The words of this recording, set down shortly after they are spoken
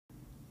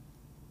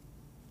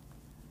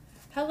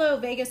Hello,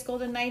 Vegas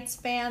Golden Knights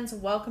fans.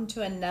 Welcome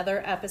to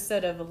another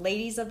episode of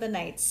Ladies of the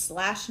Night,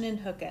 Slashin'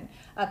 and Hookin',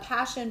 a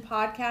passion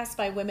podcast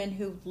by women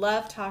who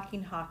love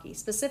talking hockey,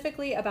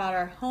 specifically about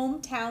our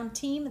hometown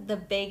team, the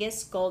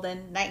Vegas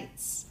Golden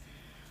Knights.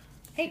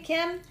 Hey,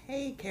 Kim.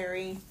 Hey,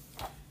 Carrie.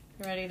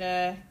 You ready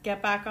to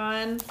get back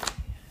on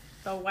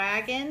the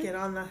wagon? Get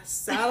on the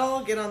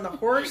saddle, get on the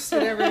horse,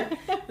 whatever.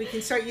 We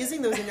can start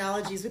using those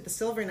analogies with the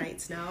Silver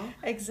Knights now.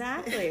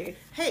 Exactly.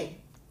 Hey,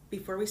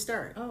 before we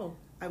start. Oh.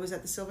 I was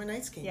at the Silver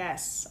Knights game.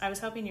 Yes. I was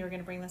hoping you were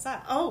going to bring this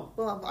up. Oh,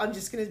 well, I'm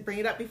just going to bring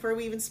it up before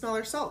we even smell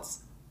our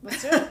salts.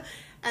 Let's do it.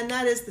 And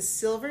that is the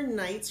Silver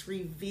Knights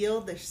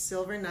revealed their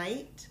Silver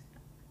Knight.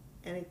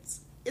 And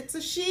it's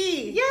a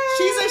she. Yay!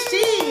 She's a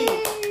she.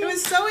 It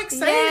was so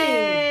exciting.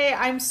 Yay!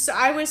 I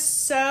was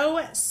so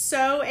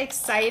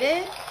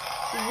excited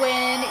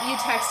when you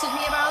texted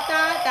me about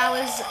that. That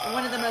was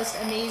one of the most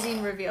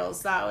amazing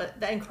reveals. That was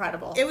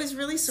incredible. It was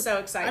really so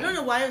exciting. I don't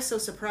know why I was so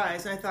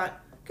surprised. And I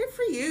thought, good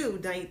for you,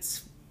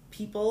 Knights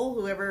people,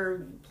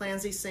 whoever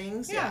plans these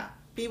things. Yeah.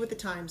 Be with the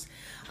times.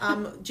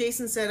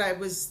 Jason said I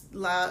was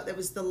loud. That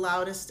was the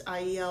loudest I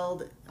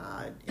yelled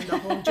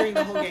during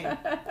the whole game.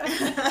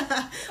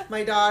 My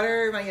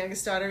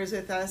youngest daughter, is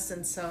with us,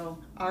 and so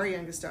our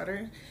youngest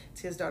daughter,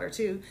 it's his daughter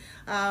too.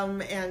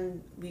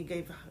 And we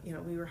gave,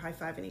 we were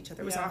high-fiving each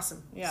other. It was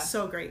awesome. Yeah,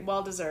 so great.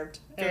 Well deserved.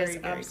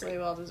 Very absolutely great.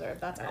 Well deserved.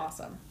 That's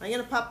awesome. I'm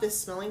gonna pop this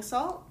smelling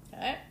salt.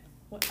 Okay.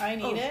 I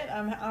need it.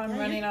 I'm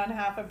running on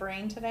half a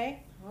brain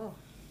today. Oh,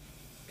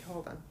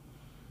 hold on.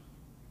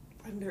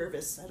 I'm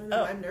nervous. I don't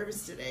know. I'm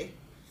nervous today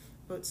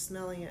about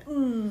smelling it.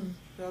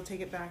 But I'll take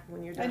it back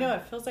when you're done. I know.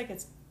 It feels like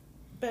it's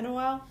been a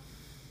while.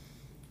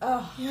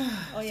 Oh. Yeah.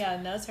 Oh,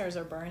 yeah. Nose hairs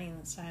are burning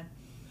this time.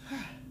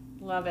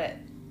 Love it.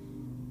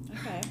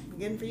 Okay.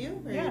 Again for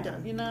you? Or are you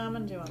done? I'm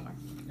going to do one more.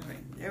 All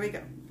right. There we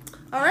go.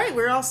 All right.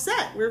 We're all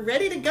set. We're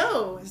ready to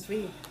go as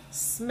we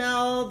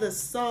smell the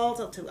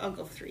salt. I'll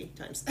go 3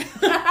 times.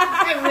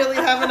 I'm really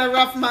having a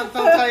rough month,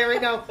 I'll tell you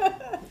right now.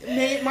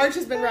 March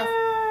has been rough.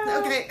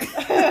 Okay.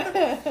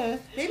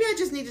 Maybe I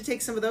just need to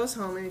take some of those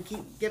home and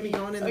get me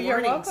going in the mornings.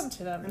 You're welcome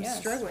to them. I'm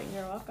struggling.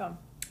 You're welcome.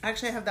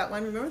 Actually, I have that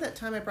one. Remember that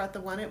time I brought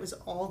the one? It was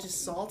all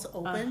just salt,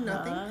 open,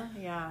 nothing?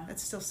 Yeah.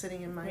 That's still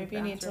sitting in my Maybe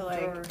you need to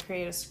drawer.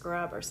 create a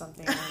scrub or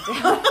something.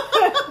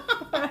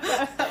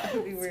 That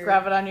would be weird.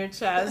 Scrub it on your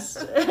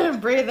chest.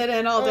 Breathe it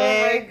in all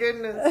day. Oh my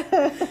goodness.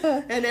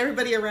 And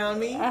everybody around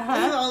me,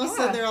 all of a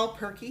sudden they're all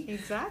perky.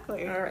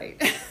 Exactly. All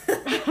right.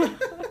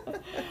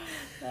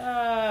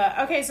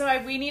 Okay,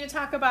 so we need to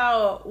talk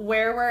about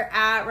where we're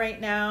at right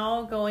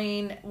now.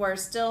 We're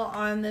still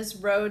on this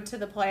road to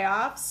the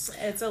playoffs.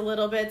 It's a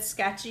little bit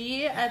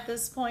sketchy at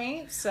this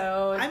point.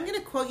 So I'm going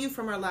to quote you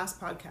from our last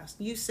podcast.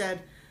 You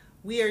said,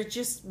 we are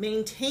just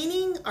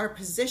maintaining our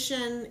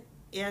position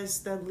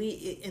as the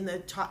lead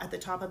at the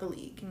top of the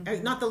league.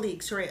 Not the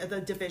league, sorry,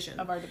 the division.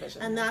 Of our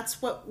division. And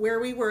that's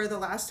where we were the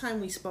last time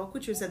we spoke,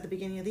 which was at the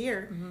beginning of the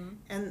year.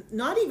 And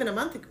not even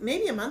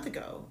maybe a month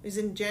ago. It was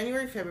in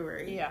January,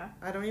 February. Yeah.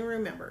 I don't even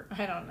remember.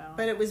 I don't know.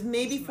 But it was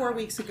maybe 4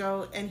 weeks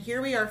ago, and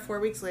here we are 4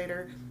 weeks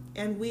later,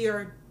 and we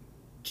are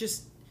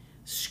just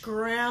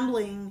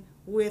scrambling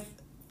with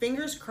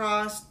fingers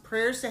crossed,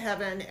 prayers to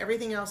heaven,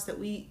 everything else that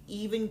we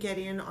even get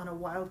in on a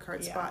wild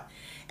card spot.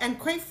 And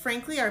quite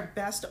frankly, our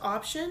best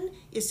option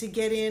is to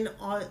get in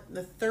on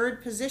the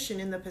 3rd position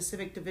in the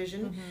Pacific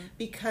Division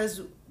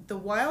because the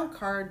wild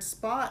card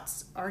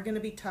spots are going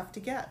to be tough to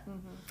get.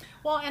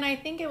 Well, and I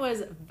think it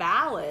was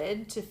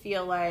valid to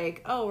feel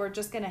like, we're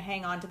just going to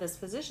hang on to this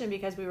position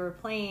because we were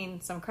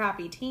playing some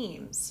crappy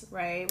teams,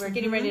 right? We're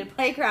getting ready to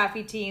play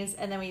crappy teams,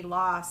 and then we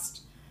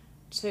lost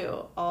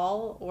to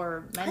all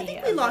or many. I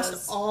think we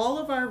lost all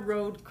of our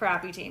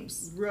crappy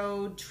teams.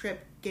 Road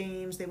trip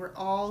games. They were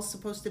all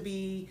supposed to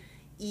be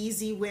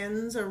easy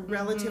wins or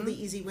relatively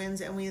easy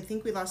wins, and I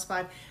think we lost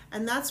 5.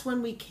 And that's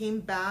when we came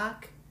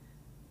back,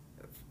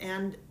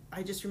 and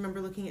I just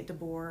remember looking at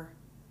DeBoer.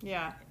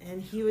 Yeah.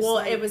 And he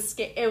was it was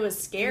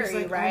scary,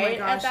 like, right? Oh my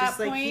gosh, at that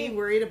point. Like he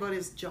worried about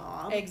his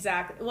job.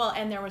 Exactly. Well,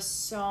 and there was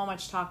so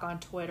much talk on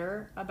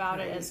Twitter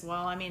about it as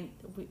well. I mean,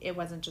 it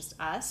wasn't just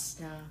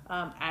us.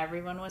 Yeah.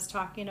 Everyone was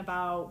talking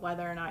about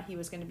whether or not he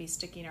was going to be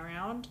sticking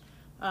around,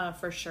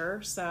 for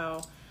sure.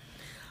 So,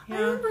 I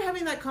remember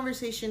having that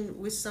conversation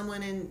with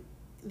someone, and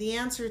the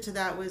answer to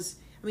that was,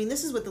 I mean,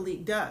 this is what the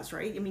league does,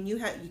 right? I mean, you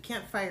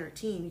can't fire a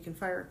team, you can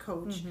fire a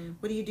coach.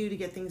 What do you do to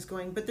get things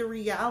going? But the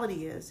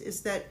reality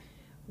is that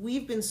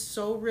we've been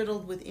so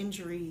riddled with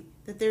injury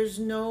that there's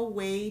no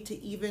way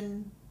to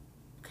even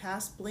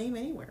cast blame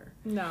anywhere.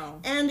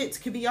 No. And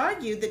it could be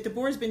argued that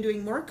DeBoer's been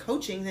doing more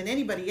coaching than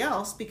anybody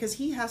else because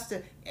he has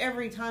to,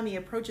 every time he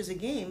approaches a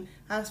game,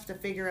 has to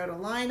figure out a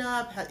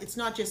lineup. It's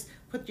not just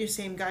put your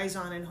same guys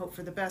on and hope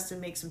for the best and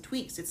make some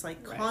tweaks. It's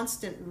like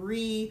constant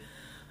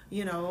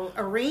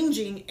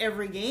arranging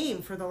every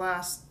game for the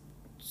last,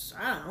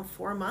 I don't know,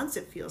 4 months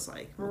it feels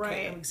like. Okay,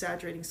 right. I'm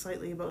exaggerating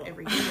slightly about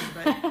every game,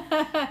 but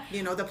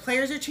the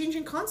players are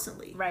changing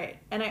constantly. Right.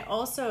 And I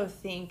also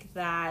think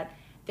that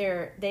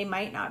they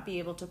might not be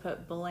able to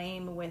put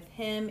blame with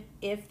him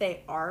if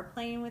they are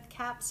playing with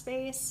cap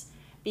space.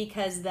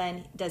 because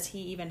then does he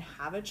even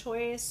have a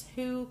choice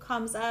who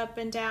comes up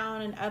and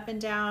down and up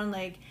and down?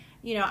 Like,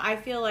 you know, I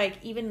feel like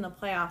even in the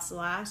playoffs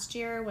last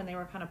year when they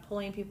were kind of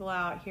pulling people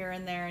out here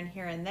and there and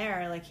here and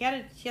there, like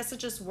he has to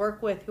just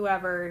work with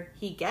whoever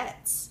he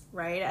gets,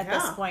 right, at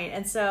this point.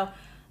 And so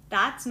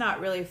that's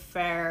not really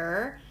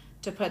fair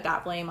to put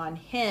that blame on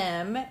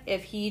him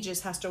if he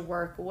just has to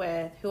work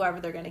with whoever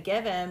they're going to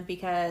give him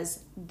because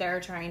they're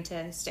trying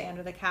to stay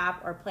under the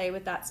cap or play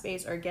with that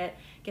space or get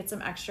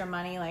some extra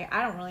money. Like,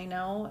 I don't really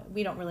know.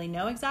 We don't really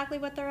know exactly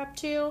what they're up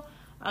to,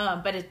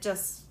 but it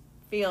just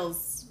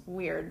feels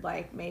weird,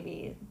 like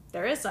maybe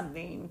there is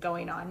something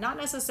going on, not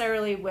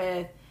necessarily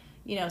with,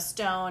 you know,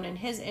 Stone and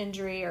his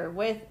injury or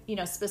with, you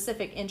know,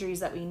 specific injuries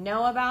that we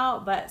know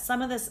about, but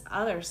some of this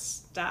other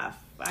stuff,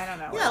 I don't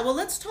know. Yeah, well,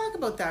 let's talk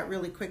about that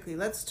really quickly.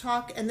 Let's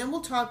talk, and then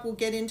we'll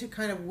get into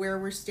kind of where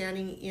we're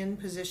standing in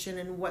position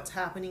and what's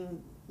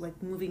happening,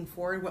 like moving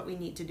forward, what we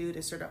need to do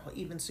to sort of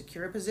even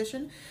secure a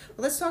position.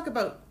 But let's talk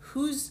about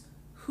who's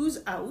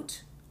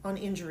out on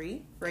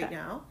injury right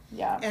now.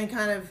 Yeah. And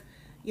kind of,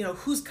 you know,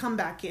 who's come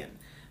back in.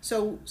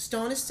 So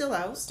Stone is still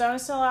out.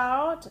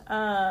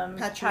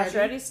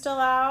 Pacioretty's still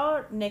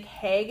out. Nick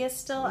Hague is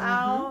still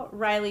out.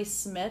 Riley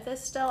Smith is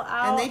still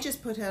out. And they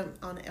just put him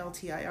on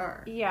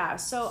LTIR. Yeah.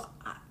 So,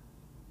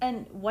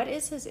 and what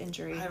is his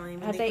injury? I don't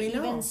even Have think they we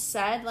know. even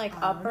said like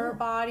upper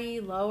body,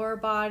 lower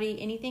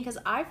body, anything? Because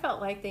I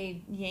felt like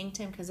they yanked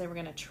him because they were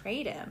going to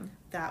trade him.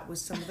 That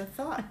was some of the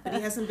thought, but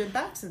he hasn't been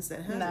back since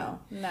then, has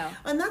he? No.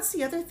 And that's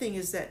the other thing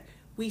is that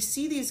we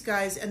see these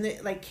guys, and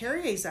like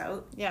Carrier's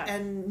out,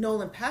 and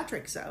Nolan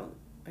Patrick's out.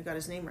 I got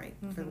his name right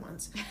for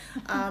once.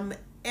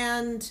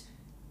 And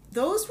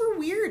those were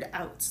weird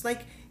outs.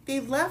 Like they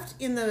left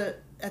in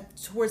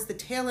towards the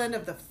tail end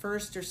of the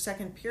first or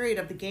second period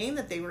of the game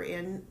that they were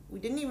in. We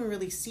didn't even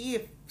really see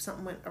if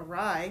something went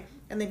awry,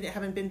 and they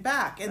haven't been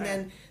back. And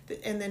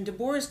then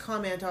DeBoer's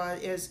comment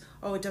is,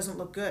 "Oh, it doesn't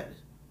look good."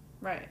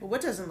 Right. Well, what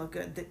doesn't look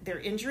good?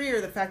 Their injury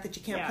or the fact that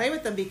you can't play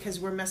with them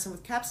because we're messing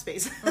with cap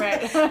space? Right.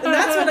 And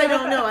that's what I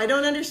don't know. I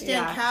don't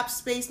understand cap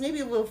space.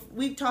 Maybe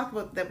we've talked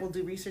about that. We'll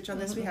do research on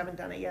this. We haven't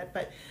done it yet.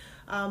 But,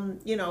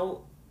 you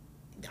know,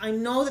 I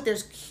know that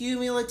there's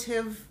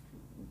cumulative,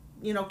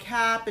 you know,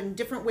 cap and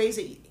different ways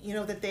that, you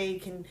know, that they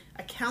can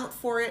account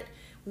for it.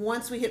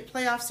 Once we hit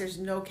playoffs, there's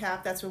no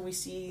cap. That's when we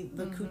see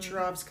the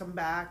Kucherovs come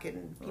back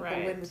and people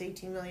win with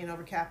 $18 million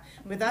over cap.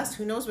 With us,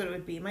 who knows what it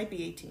would be? It might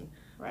be 18.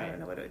 Right. I don't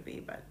know what it would be,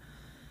 but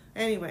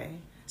anyway.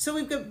 So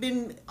we've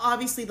been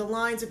obviously the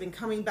lines have been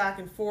coming back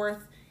and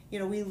forth. You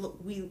know,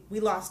 we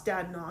lost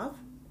Dadonov.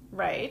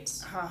 Right.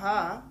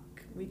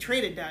 We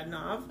traded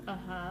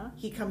Dadonov.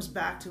 He comes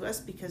back to us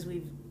because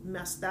we've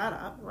messed that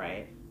up.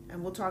 Right.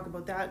 And we'll talk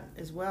about that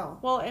as well.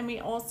 Well, and we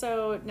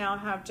also now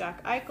have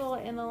Jack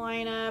Eichel in the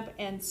lineup,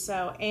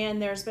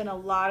 and there's been a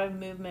lot of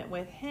movement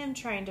with him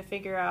trying to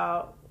figure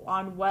out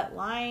on what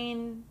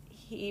line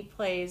he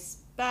plays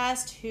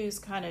best, who's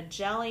kind of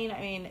gelling. I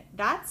mean,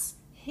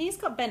 he's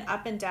been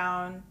up and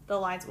down the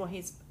lines. Well,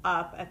 he's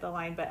up at the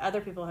line, but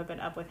other people have been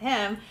up with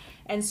him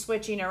and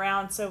switching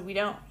around. So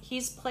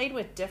he's played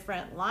with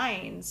different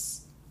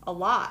lines a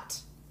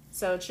lot.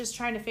 So it's just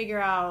trying to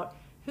figure out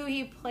who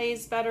he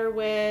plays better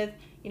with,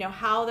 you know,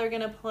 how they're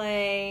going to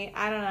play.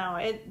 I don't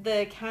know.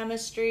 The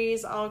chemistry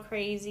is all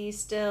crazy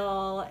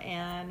still.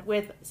 And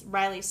with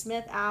Riley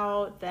Smith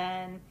out,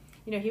 then,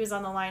 you know, he was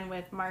on the line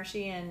with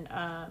Marshy and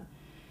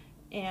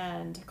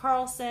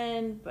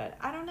Carlson, but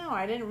I don't know.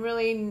 I didn't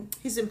really...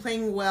 He's been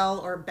playing well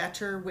or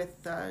better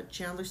with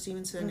Chandler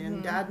Stevenson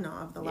and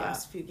Dadonov the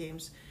last few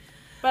games.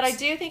 But I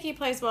do think he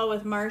plays well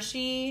with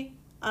Marshy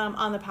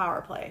on the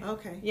power play.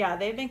 Okay. Yeah,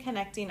 they've been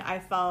connecting, I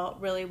felt,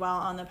 really well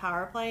on the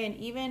power play. And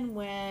even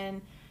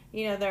when,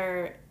 you know,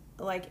 they're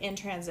like in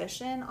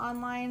transition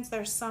on lines,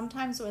 there's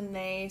sometimes when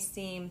they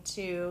seem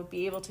to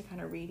be able to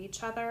kind of read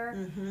each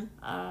other.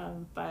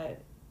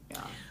 But,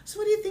 yeah. So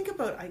what do you think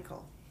about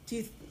Eichel?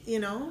 Do you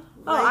know?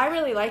 I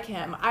really like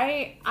him.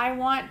 I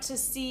want to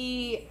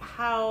see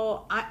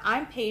how...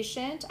 I'm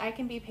patient. I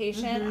can be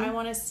patient. I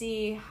want to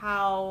see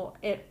how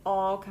it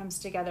all comes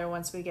together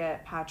once we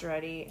get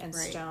Pacioretty and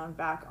Stone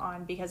back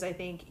on, because I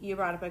think you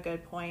brought up a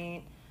good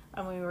point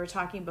when we were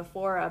talking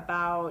before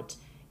about,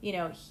 you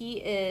know, he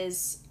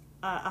is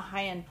a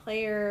high-end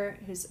player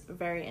who's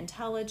very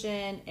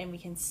intelligent, and we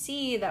can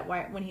see that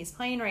when he's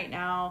playing right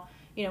now,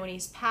 you know, when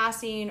he's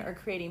passing or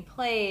creating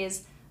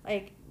plays,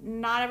 like,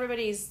 not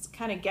everybody's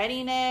kind of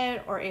getting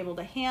it or able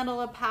to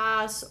handle a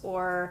pass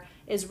or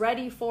is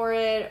ready for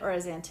it or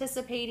is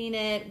anticipating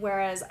it.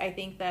 Whereas I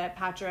think that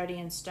Pacioretty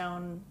and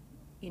Stone,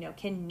 you know,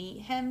 can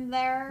meet him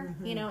there,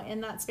 you know,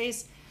 in that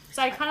space.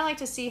 So I kind of like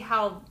to see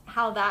how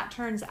that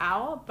turns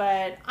out.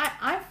 But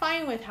I'm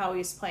fine with how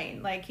he's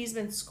playing. Like, he's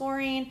been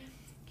scoring.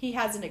 He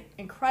has an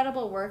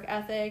incredible work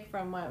ethic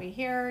from what we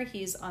hear.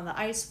 He's on the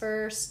ice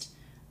first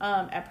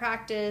at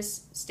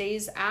practice,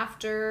 stays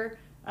after.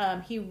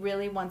 He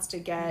really wants to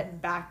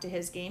get back to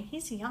his game.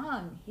 He's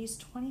young. He's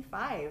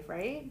 25,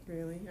 right?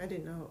 Really? I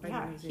didn't know.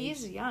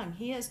 He's young.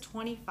 He is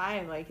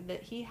 25. Like,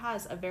 that, he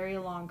has a very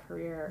long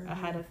career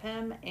ahead of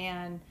him,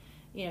 and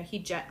you know,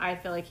 I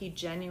feel like he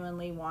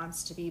genuinely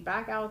wants to be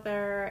back out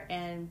there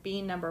and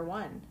being number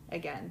one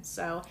again.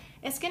 So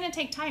it's going to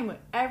take time.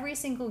 Every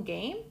single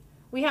game,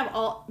 we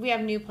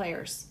have new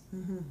players,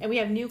 and we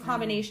have new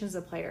combinations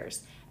of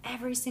players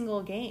every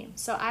single game.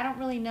 So I don't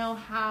really know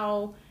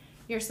how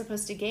you're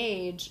supposed to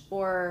gauge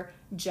or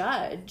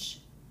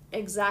judge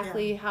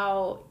exactly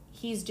how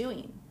he's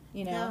doing.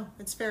 You know? Yeah,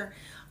 it's fair.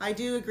 I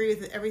do agree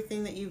with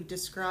everything that you've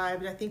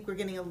described. I think we're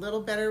getting a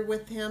little better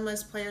with him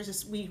as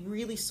players. We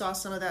really saw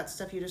some of that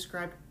stuff you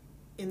described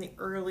in the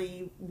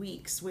early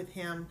weeks with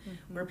him,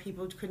 where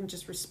people couldn't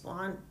just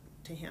respond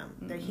to him.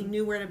 That he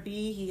knew where to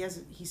be.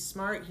 He's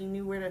smart. He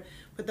knew where to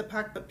put the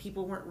puck, but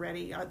people weren't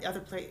ready.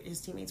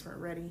 His teammates weren't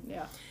ready.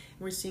 Yeah,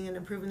 we're seeing an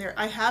improvement there.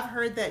 I have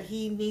heard that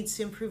he needs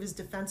to improve his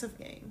defensive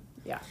game.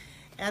 Yeah,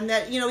 and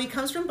that he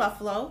comes from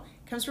Buffalo,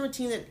 comes from a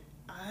team that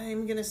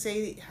I'm going to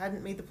say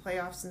hadn't made the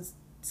playoffs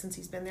since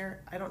he's been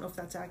there. I don't know if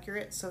that's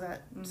accurate, so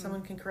that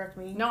someone can correct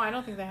me. No, I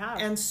don't think they have.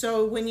 And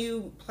so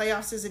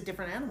playoffs is a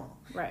different animal.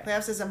 Right.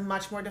 Playoffs is a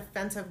much more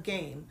defensive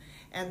game.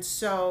 And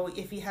so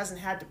if he hasn't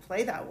had to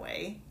play that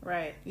way,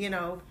 right,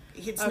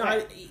 it's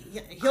not,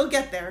 he'll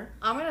get there.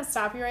 I'm going to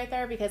stop you right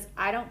there because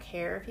I don't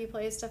care if he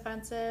plays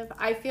defensive.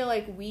 I feel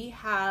like we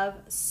have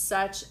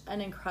such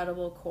an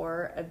incredible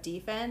core of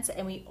defense,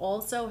 and we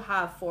also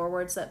have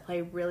forwards that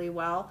play really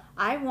well.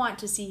 I want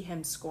to see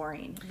him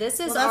scoring. This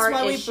is our issue.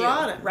 That's why we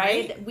brought him,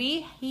 right?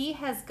 He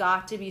has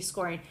got to be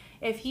scoring.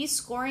 If he's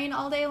scoring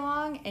all day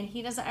long and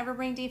he doesn't ever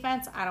bring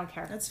defense, I don't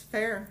care. That's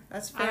fair.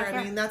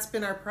 I mean, that's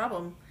been our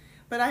problem.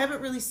 But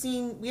we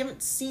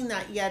haven't seen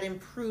that yet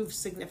improve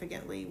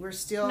significantly. We're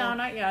still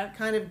not yet.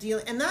 Kind of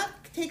dealing. And that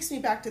takes me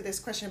back to this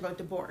question about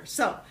DeBoer.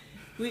 So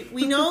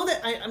we know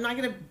that, I'm not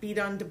going to beat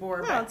on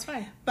DeBoer. No, it's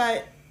fine.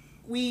 But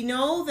we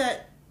know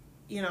that,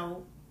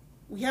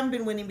 we haven't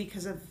been winning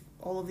because of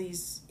all of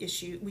these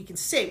issues. We can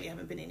say we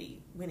haven't been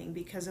winning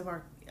because of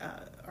our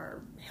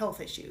health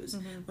issues.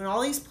 When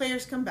all these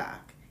players come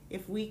back,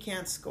 if we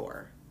can't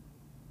score...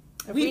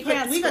 If we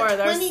can't score,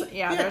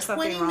 there's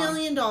something wrong.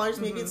 $20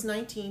 million, maybe it's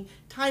 19,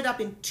 tied up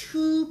in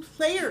 2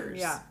 players.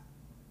 Yeah.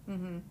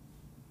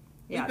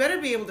 We better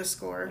be able to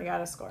score. We got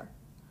to score.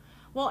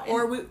 Well,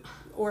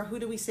 or who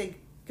do we say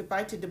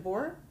goodbye to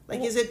DeBoer?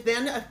 Is it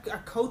then a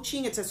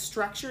coaching? It's a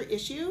structure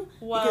issue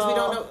because we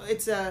don't know.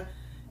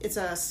 It's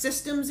a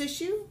systems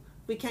issue.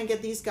 We can't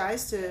get these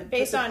guys to.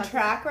 Based on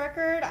track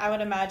record, I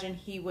would imagine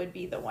he would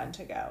be the one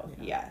to go.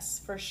 Yeah.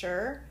 Yes, for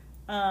sure.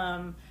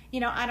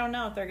 I don't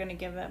know if they're going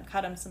to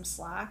cut him some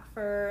slack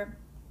for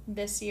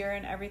this year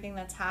and everything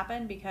that's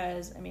happened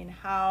because,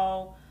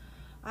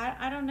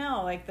 I don't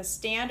know. Like, the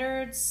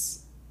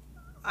standards,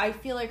 I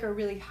feel like, are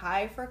really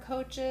high for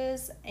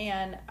coaches,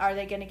 and are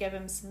they going to give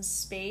him some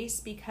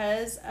space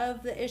because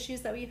of the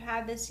issues that we've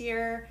had this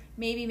year?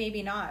 Maybe,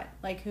 maybe not.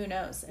 Like, who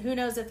knows? Who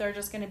knows if they're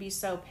just going to be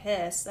so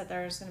pissed that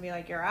they're just going to be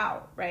like, you're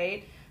out,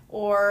 right?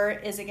 Or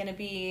is it going to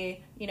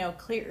be,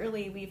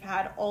 clearly we've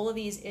had all of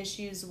these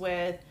issues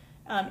with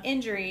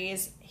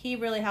injuries. He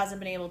really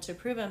hasn't been able to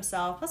prove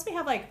himself. Plus, we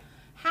have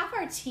half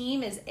our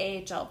team is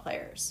AHL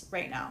players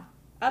right now.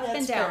 Up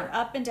and down,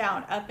 up and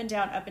down, up and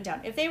down, up and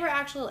down. If they were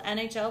actual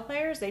NHL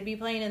players, they'd be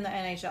playing in the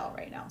NHL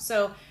right now.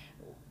 So,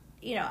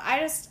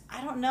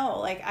 I don't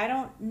know. I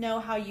don't know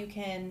how you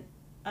can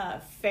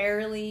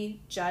fairly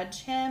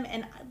judge him.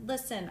 And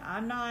listen,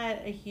 I'm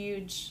not a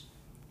huge...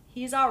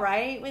 He's all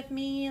right with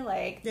me.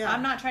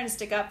 I'm not trying to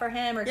stick up for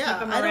him or keep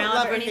him around I don't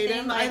love or anything. Hate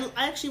him. I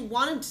actually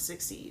want him to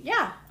succeed.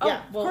 Yeah. Oh,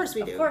 yeah, of course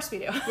we do. Of course we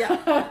do.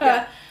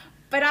 Yeah.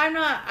 But I'm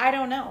not. I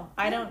don't know.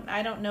 I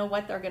don't know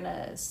what they're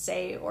gonna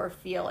say or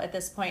feel at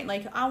this point.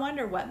 I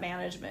wonder what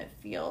management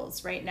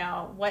feels right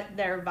now. What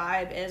their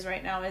vibe is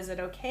right now. Is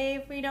it okay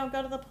if we don't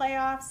go to the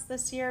playoffs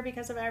this year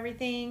because of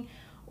everything,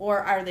 or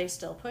are they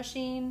still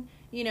pushing?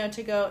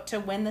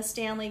 To win the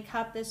Stanley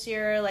Cup this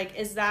year?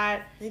 Is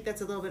that... I think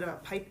that's a little bit of a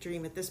pipe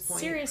dream at this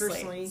point, Seriously.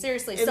 personally. So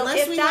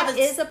if that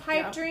is a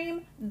pipe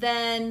dream,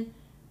 then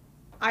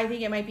I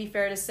think it might be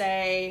fair to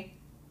say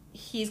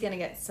he's going to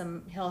get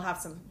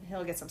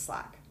he'll get some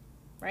slack,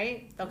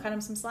 right? They'll cut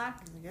him some slack?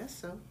 I guess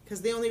so.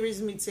 Because the only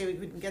reason we'd say we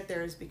couldn't get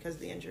there is because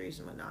of the injuries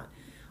and whatnot.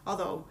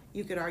 Although,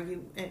 you could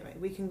argue, anyway,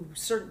 we can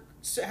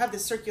have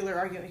this circular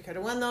argument. We could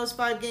have won those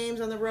 5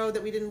 games on the road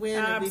that we didn't win.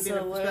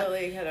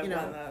 Absolutely could have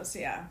won those,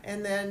 yeah.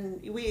 And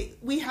then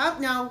we have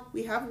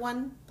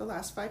won the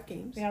last 5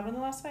 games. We have won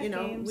the last 5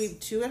 games. We have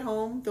 2 at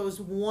home,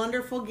 those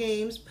wonderful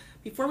games.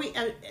 Before we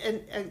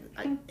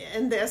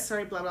end this,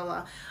 sorry, blah, blah,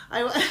 blah.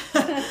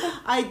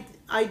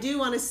 I do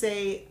want to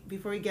say,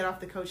 before we get off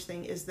the coach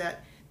thing, is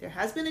that there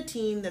has been a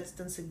team that's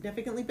done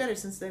significantly better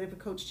since they have a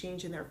coach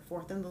change, and they're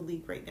 4th in the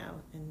league right now.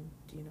 And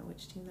do you know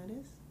which team that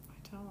is? I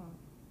don't.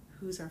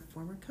 Who's our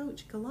former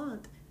coach,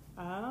 Gallant?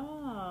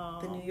 Oh.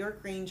 The New York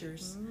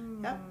Rangers.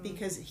 Yep,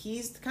 because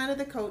he's kind of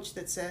the coach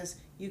that says,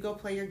 you go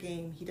play your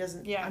game. He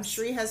doesn't... Yes. I'm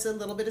sure he has a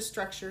little bit of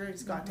structure.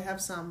 He's got to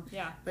have some.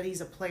 Yeah. But he's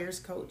a player's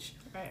coach.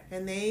 Right.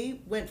 And they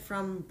went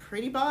from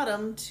pretty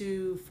bottom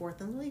to 4th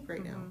in the league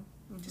right now.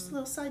 Just a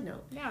little side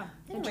note. Yeah.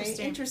 Anyway,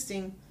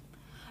 interesting.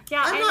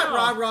 Yeah, I'm I not know.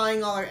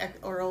 rah-rahing all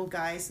our old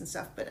guys and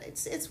stuff, but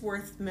it's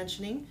worth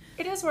mentioning.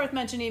 It is worth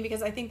mentioning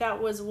because I think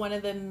that was one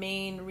of the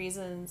main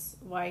reasons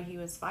why he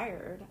was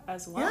fired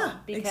as well. Yeah,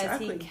 because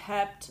exactly. he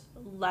kept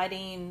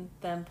letting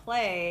them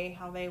play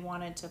how they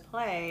wanted to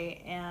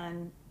play,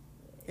 and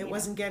it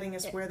wasn't getting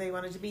us where they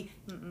wanted to be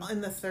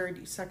in the third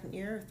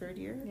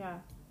year. Yeah.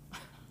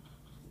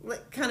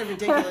 Like, kind of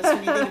ridiculous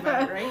when you think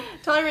about it, right?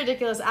 Totally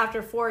ridiculous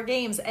after 4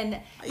 games. And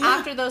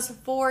after those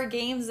 4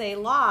 games they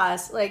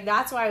lost, like,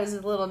 that's why I was a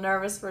little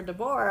nervous for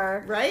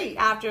DeBoer. Right.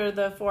 After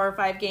the 4 or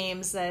 5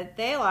 games that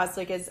they lost,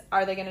 like,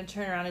 are they going to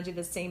turn around and do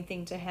the same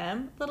thing to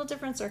him? Little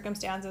different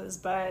circumstances,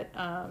 but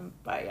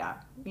yeah,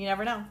 you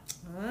never know.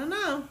 I don't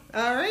know.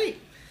 All right.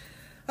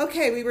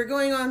 Okay, we were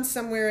going on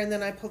somewhere, and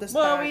then I pulled us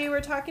back. Well, we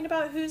were talking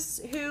about who's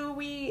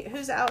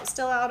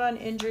still out on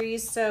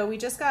injuries. So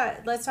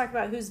let's talk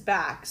about who's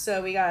back.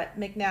 So we got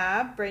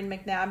McNabb. Braden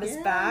McNabb is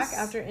back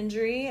after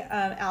injury.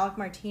 Alec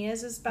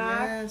Martinez is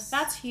back. Yes.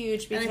 That's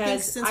huge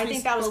because I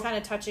think that was kind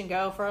of touch and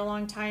go for a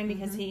long time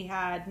because he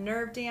had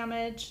nerve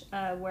damage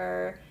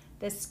where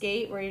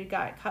he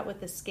got cut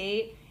with the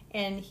skate.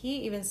 And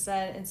he even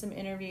said in some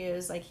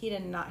interviews, like,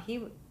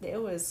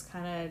 it was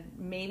kind of,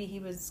 maybe he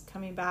was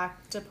coming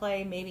back to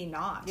play, maybe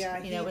not.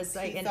 Yeah, it was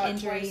like an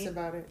injury. Twice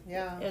about it.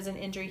 Yeah. It was an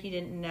injury he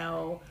didn't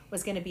know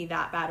was going to be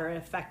that bad or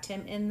affect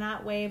him in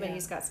that way, but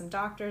he's got some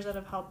doctors that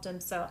have helped him.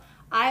 So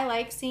I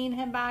like seeing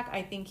him back.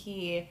 I think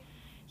he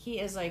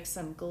is like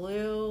some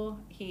glue.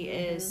 He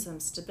is some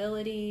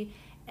stability.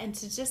 And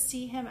to just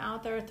see him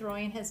out there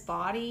throwing his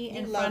body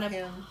in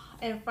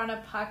front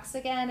of pucks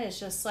again is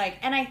just like,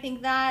 and I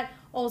think that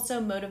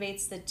also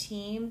motivates the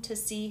team to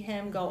see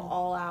him go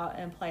all out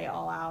and play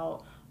all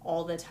out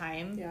all the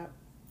time. Yeah.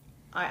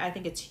 I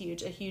think it's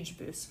a huge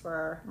boost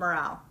for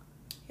morale.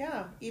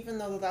 Yeah, even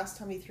though the last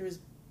time he threw his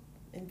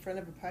in front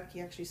of a puck, he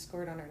actually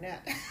scored on our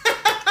net.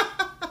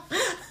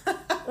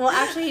 Well,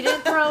 actually, he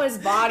didn't throw his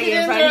body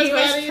in front. He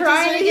was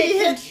trying to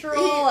get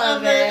control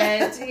of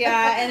it.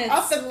 Yeah, and it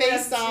off the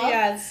face off.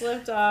 Yeah, it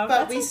slipped off.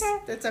 But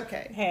that's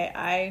okay.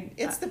 Hey,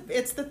 it's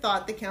the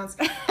thought that counts,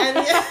 and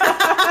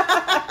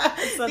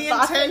the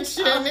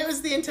intention. It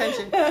was the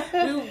intention.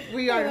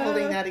 We aren't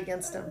holding that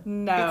against him.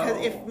 No,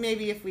 because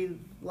if we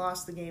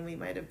lost the game, we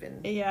might have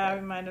been. Yeah,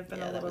 we might have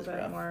been a little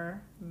bit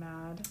more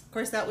mad. Of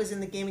course, that was in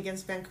the game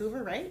against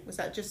Vancouver, right? Was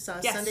that just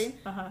Sunday?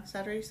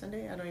 Saturday,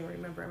 Sunday? I don't even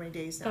remember how many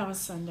days now. That was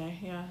Sunday,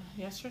 yeah.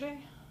 Yesterday?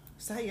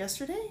 Was that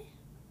yesterday?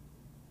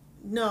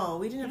 No,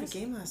 we didn't have a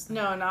game last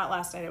night. No, not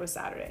last night. It was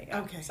Saturday.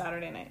 Yeah, okay.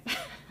 Saturday night.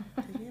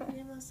 Did we have a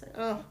game last night?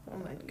 Oh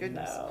my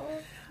goodness.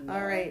 No.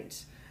 All right.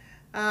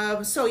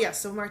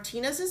 So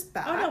Martinez is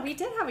back. Oh, no, we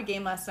did have a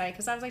game last night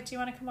because I was like, do you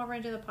want to come over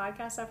and do the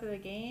podcast after the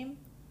game?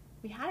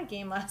 We had a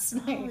game last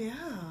night. Oh, yeah.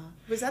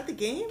 Was that the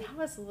game? That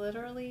was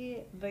literally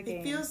the game.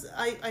 It feels,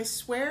 I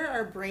swear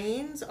our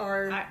brains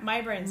are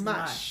my brain's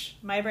mush.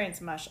 My brain's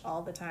mush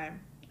all the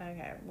time.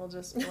 Okay, we'll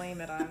just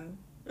blame it on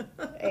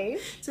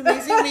age. It's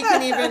amazing we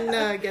can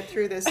even get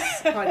through this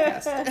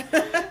podcast.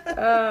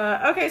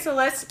 Okay, so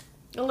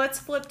let's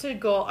flip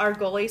to our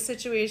goalie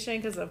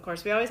situation because, of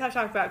course, we always have to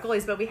talk about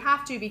goalies, but we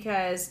have to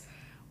because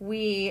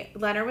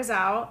Leonard was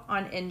out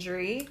on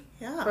injury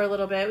for a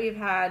little bit. We've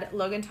had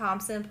Logan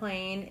Thompson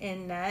playing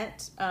in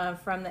net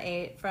from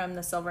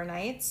the Silver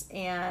Knights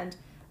and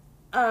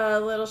a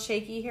little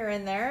shaky here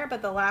and there,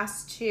 but the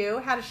last 2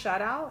 had a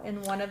shutout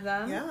in one of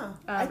them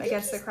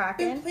against the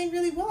Kraken. He's been playing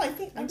really well. I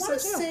want to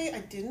say, I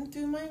didn't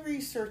do my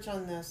research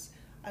on this.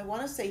 I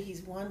want to say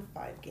he's won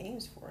 5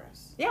 games for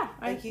us. Yeah,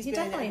 he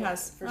definitely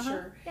has. For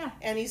sure. Yeah.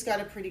 And he's got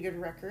a pretty good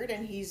record,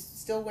 and he's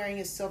still wearing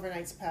his Silver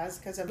Knights pads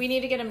because of... We need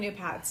to get him new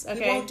pads,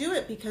 okay? He won't do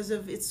it because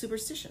of its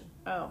superstition.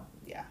 Oh.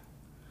 Yeah.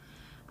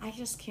 I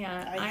just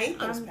can't. I hate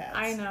those pads.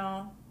 I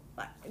know.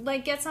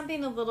 Like, get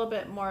something a little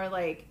bit more,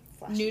 like,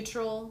 flashy,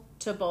 neutral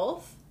to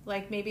both.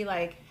 Like, maybe,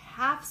 like,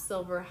 half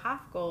silver,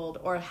 half gold,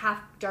 or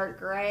half dark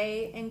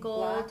gray and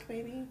gold. Black,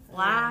 maybe?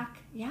 Black.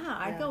 Yeah,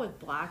 I'd go with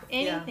black.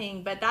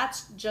 Anything, but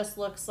that just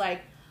looks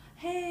like,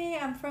 hey,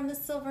 I'm from the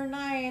Silver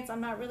Knights.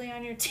 I'm not really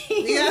on your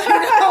team. Yeah,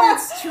 no,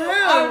 it's true.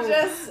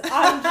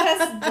 I'm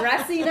just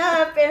dressing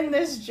up in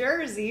this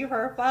jersey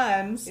for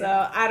fun.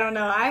 So, I don't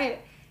know.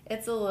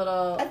 It's a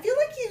little... I feel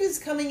like he was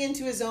coming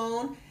into his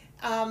own,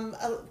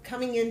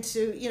 coming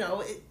into,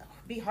 it'd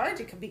be hard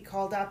to be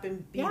called up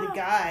and be the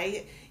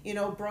guy,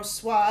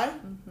 Brossois. I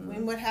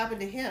mean, what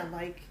happened to him?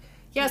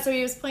 So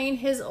he was playing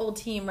his old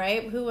team,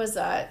 right? Who was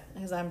that?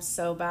 Because I'm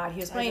so bad. He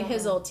was playing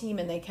his old team,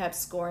 and they kept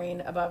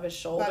scoring above his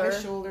shoulder. Above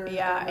his shoulder.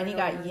 Yeah, and he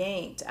got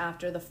yanked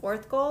after the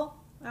 4th goal,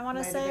 I want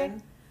to say.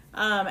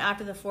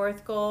 After the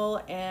 4th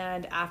goal,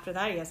 and after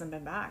that, he hasn't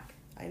been back.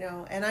 I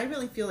know, and I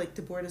really feel like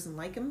DeBoer doesn't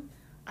like him.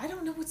 I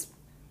don't know what's...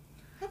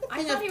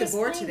 I thought he was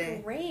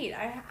playing great.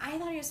 I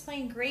thought he was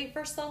playing great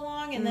for so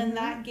long, and then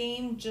that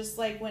game just,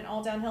 went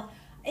all downhill.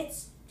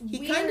 It's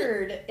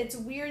weird. It's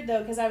weird,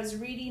 though, because I was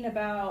reading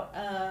about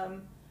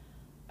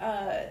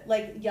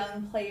like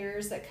young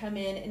players that come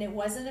in, and it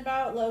wasn't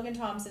about Logan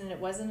Thompson, and it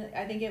wasn't,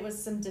 I think it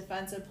was some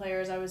defensive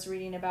players I was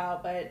reading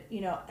about, but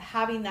you know,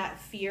 having that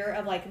fear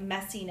of like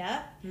messing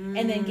up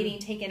and then getting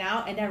taken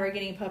out and never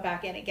getting put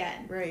back in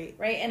again. Right.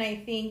 And I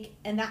think,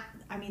 and that,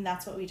 I mean,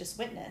 that's what we just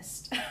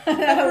witnessed with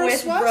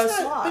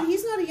Brossoit. But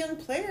he's not a young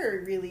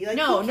player, really. Like,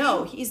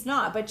 no, he's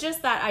not. But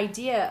just that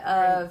idea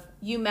of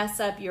you mess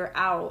up, you're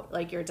out,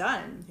 like you're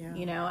done,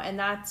 you know, and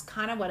that's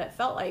kind of what it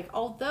felt like.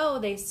 Although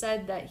they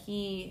said that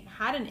he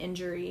had an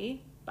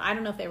injury, but I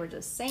don't know if they were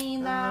just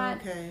saying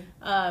that.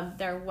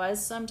 There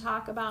was some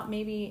talk about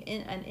maybe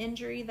an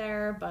injury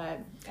there, but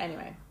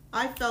anyway.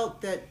 I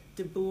felt that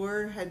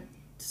DeBoer had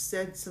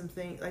said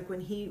something, like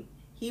when he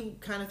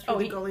kind of threw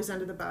the goalies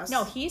under the bus.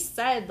 No, he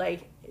said,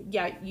 like,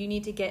 yeah, you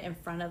need to get in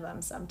front of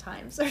them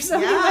sometimes or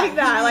something like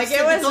that. Like,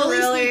 it was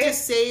really... need to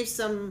save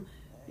some,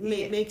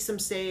 make some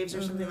saves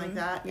or something like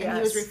that. And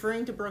he was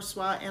referring to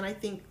Brossoit and I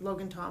think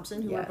Logan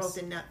Thompson, who were both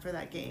in net for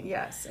that game.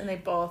 Yes, and they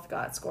both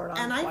got scored on.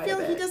 And I feel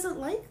he doesn't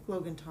like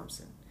Logan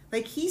Thompson.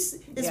 Like, he's,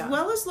 as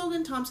well as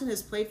Logan Thompson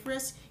has played for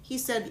us, he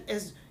said,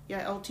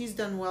 LT's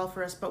done well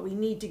for us, but we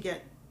need to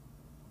get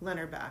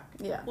Leonard back.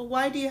 Yeah. Well,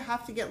 why do you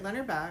have to get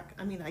Leonard back?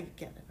 I mean, I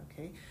get it.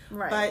 Okay.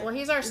 Right. But well,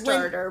 he's our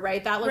starter,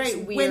 right? That looks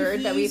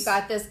weird that we've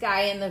got this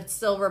guy in the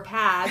silver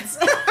pads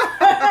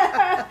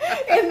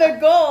in the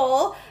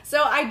goal.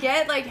 So I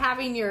get like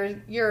having your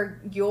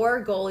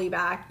goalie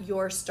back,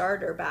 your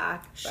starter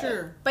back.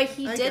 Sure. But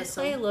he did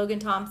play Logan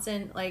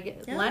Thompson.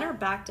 Like Leonard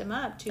backed him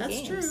up 2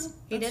 games. That's true.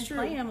 He did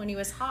play him when he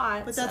was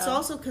hot. But that's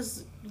also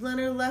because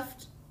Leonard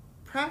left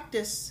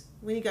practice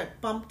when he got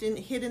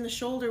hit in the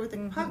shoulder with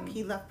the puck.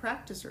 He left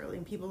practice early,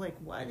 and people were like,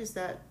 what is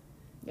that?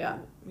 Yeah.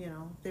 You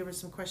know, there was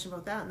some question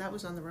about that, and that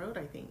was on the road,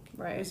 I think.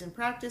 Right. He was in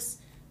practice.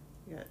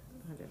 Yeah,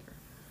 whatever.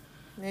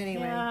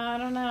 Anyway. Yeah, I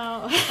don't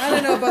know. I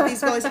don't know about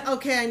these goalies.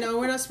 Okay, I know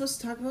we're not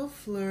supposed to talk about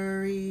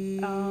Fleury.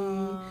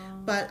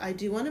 But I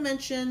do want to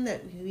mention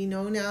that we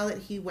know now that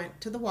he went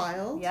to the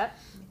Wild. Yep.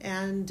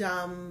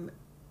 And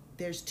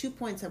there's 2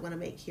 points I want to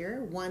make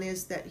here. One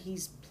is that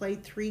he's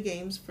played 3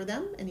 games for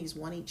them, and he's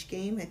won each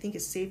game. I think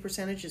his save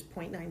percentage is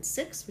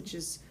 .96, which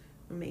is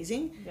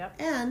amazing. Yep.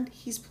 And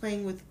he's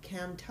playing with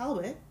Cam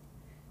Talbot.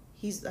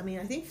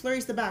 I think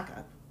Fleury's the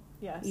backup.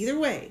 Yes. Either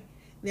way.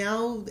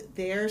 Now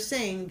they're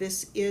saying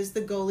this is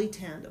the goalie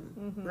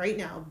tandem right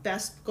now.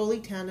 Best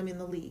goalie tandem in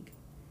the league.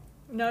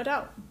 No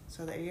doubt.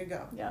 So there you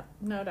go. Yep,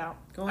 no doubt.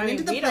 Going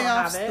into the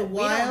playoffs, the Wild... We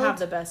don't have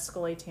the best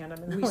goalie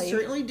tandem in the league. We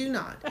certainly do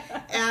not.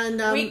 And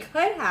we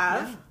could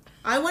have. Yeah.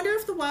 I wonder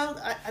if the Wild...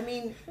 I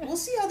mean, we'll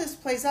see how this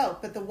plays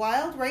out, but the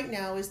Wild right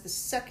now is the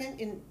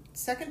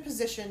second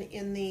position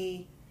in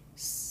the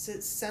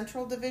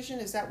Central Division.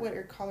 Is that what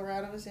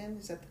Colorado is in?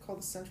 Is that called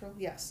the Central?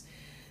 Yes.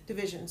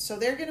 Division. So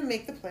they're going to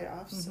make the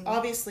playoffs.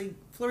 Obviously,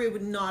 Fleury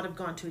would not have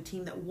gone to a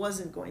team that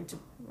wasn't going to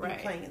be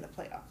playing in the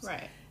playoffs.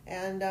 Right.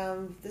 And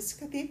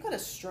they've got a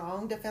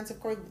strong defensive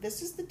core.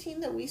 This is the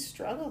team that we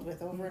struggled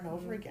with over and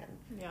over again.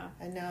 Yeah.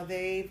 And now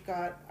they've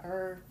got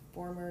our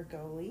former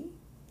goalie.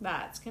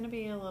 That's going to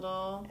be a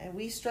little... And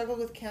we struggled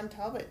with Cam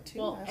Talbot, too.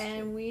 Well,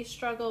 and we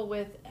struggle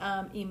with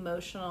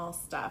emotional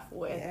stuff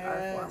with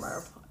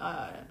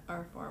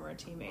our former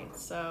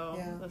teammates. So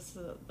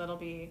that'll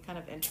be kind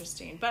of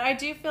interesting. But I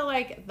do feel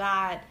like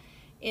that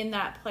in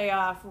that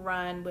playoff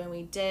run, when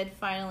we did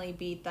finally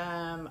beat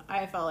them,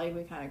 I felt like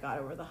we kind of got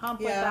over the hump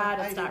with that.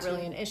 It's not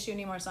really an issue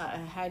anymore. It's not a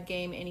head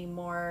game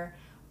anymore.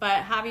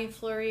 But having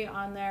Fleury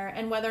on there,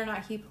 and whether or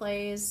not he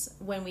plays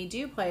when we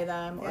do play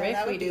them, or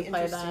if we do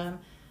play them,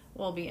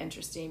 will be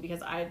interesting,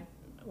 because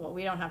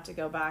we don't have to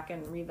go back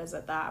and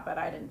revisit that, but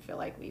I didn't feel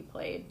like we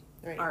played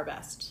our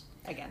best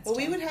against him.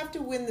 We would have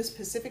to win this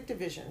Pacific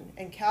Division,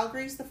 and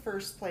Calgary's the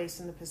first place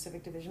in the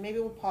Pacific Division. Maybe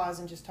we'll pause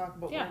and just talk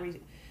about where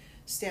we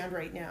stand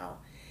right now.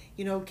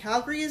 You know,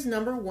 Calgary is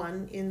number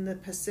 1 in the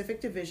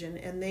Pacific Division,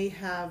 and they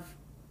have,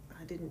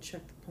 I didn't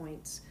check the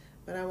points,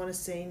 but I want to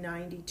say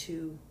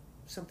 92,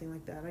 something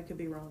like that. I could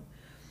be wrong.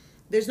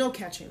 There's no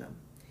catching them.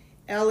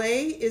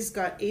 LA is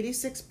got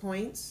 86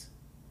 points.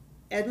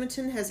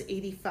 Edmonton has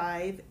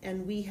 85,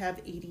 and we have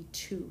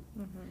 82.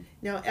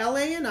 Now,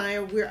 LA and I,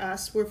 we're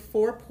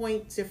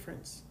 4-point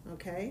difference,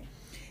 okay?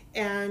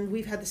 And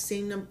we've had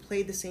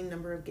played the same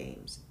number of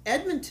games.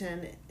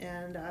 Edmonton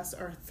and us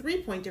are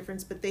 3-point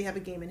difference, but they have a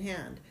game in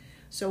hand.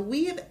 So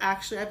we have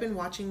I've been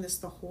watching this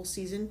the whole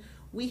season.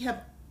 We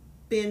have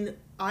been,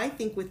 I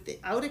think,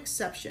 without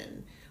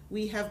exception,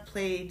 we have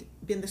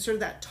been the sort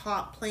of that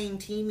top playing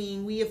team.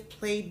 Meaning we have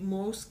played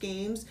most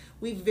games.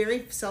 We've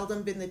very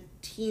seldom been the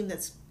team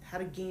that's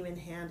had a game in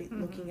hand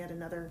looking at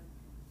another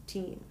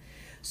team.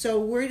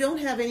 So we don't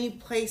have any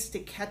place to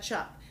catch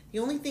up. The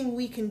only thing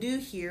we can do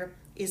here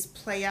is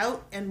play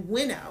out and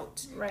win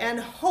out and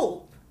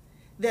hope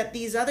that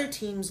these other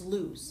teams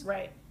lose.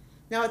 Right.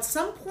 Now, at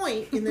some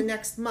point in the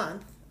next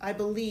month, I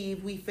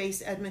believe we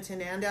face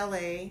Edmonton and LA.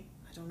 I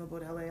don't know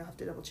about LA. I'll have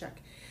to double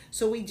check.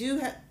 So we do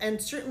have,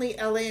 and certainly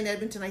LA and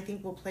Edmonton, I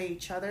think, will play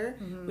each other,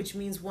 which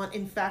means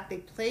in fact,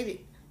 I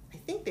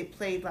think they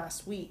played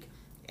last week,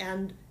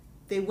 and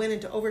they went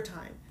into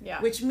overtime,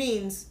 which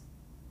means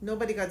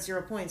nobody got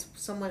 0 points.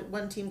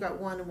 One team got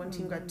 1 and one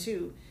team got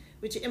 2.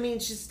 Which, I mean,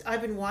 it's just,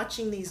 I've been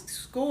watching these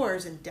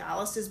scores, and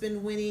Dallas has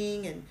been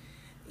winning, and,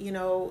 you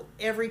know,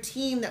 every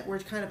team that we're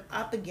kind of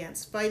up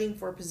against fighting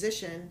for a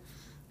position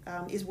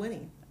is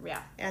winning.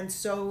 Yeah. And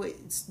so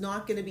it's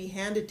not going to be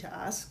handed to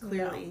us,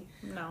 clearly.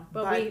 No.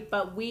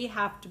 But we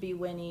have to be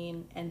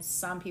winning, and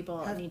some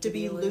people need to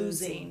be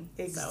losing.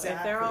 Exactly. So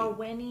if they're all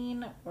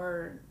winning,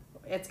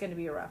 it's going to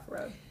be a rough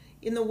road.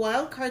 In the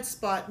wild card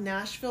spot,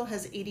 Nashville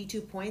has 82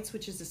 points,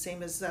 which is the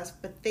same as us,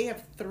 but they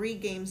have 3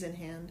 games in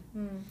hand.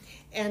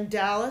 And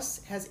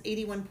Dallas has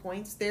 81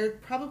 points. They're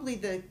probably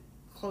the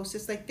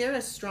closest. Like, they're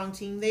a strong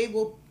team. They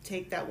will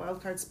take that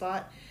wild card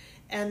spot,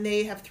 and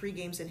they have 3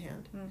 games in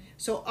hand.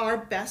 So our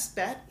best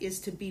bet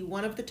is to be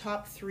one of the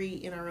top 3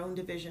 in our own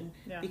division,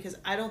 because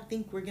I don't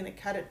think we're going to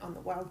cut it on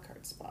the wild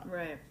card spot.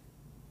 Right.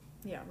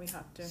 Yeah, we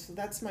have to. So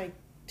that's my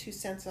 2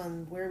 cents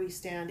on where we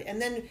stand.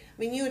 And then, I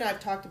mean, you and I have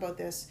talked about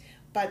this,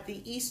 but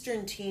the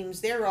Eastern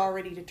teams, they're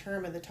already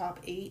determined, the top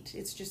 8.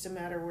 It's just a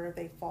matter where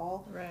they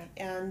fall. Right.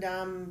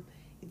 And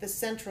the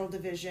Central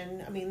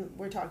Division, I mean,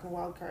 we're talking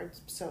wild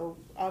cards. So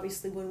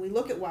obviously when we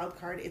look at wild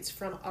card, it's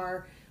from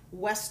our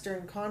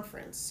Western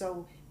Conference.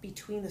 So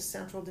between the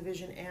Central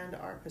Division and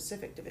our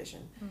Pacific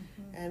Division.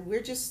 And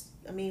we're just,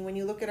 I mean, when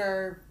you look at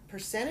our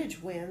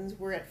percentage wins,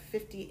 we're at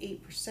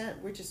 58%.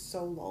 We're just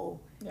so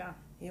low. Yeah.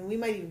 And we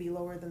might even be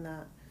lower than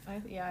that. I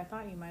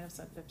thought you might have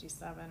said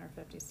 57 or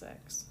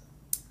 56.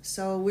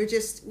 So we're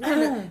just,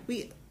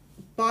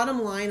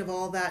 bottom line of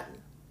all that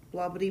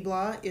blah blah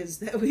blah is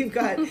that we've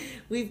got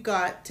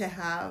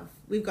to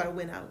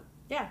win out.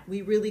 Yeah.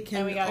 We really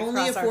can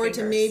only afford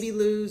to maybe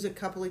lose a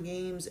couple of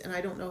games, and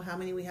I don't know how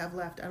many we have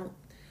left. I'll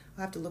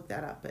have to look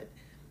that up, but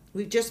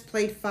we've just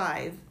played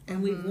 5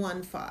 and we've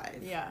won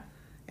 5. Yeah.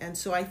 And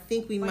so I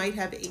think we might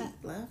have 8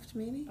 left,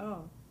 maybe.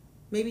 Oh.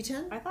 Maybe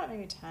 10? I thought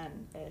maybe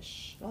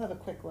 10-ish. I'll have a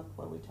quick look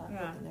while we talk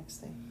about the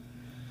next thing.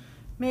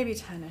 Maybe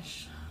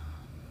 10-ish.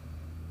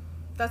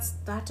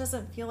 That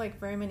doesn't feel like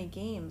very many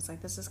games.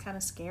 Like, this is kind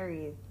of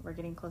scary. We're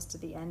getting close to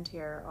the end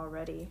here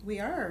already. We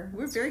are.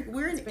 We're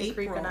in April.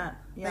 Creeping up.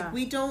 Yeah. Like,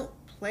 we don't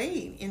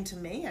play into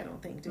May, I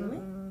don't think, do we?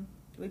 Do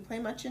we play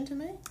much into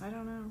May? I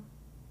don't know.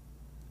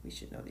 We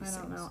should know these things.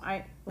 I don't know.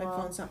 My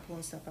phone's not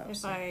pulling stuff out.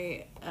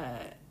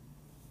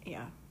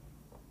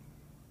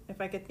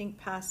 If I could think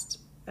past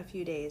a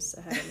few days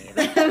ahead of me,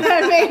 then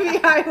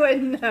maybe I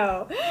would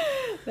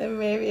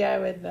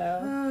know.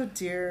 Oh,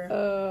 dear.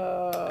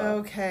 Oh.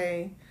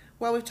 Okay.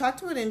 Well, we've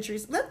talked about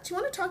injuries. Do you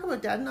want to talk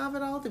about Dadonov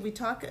at all? Did we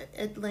talk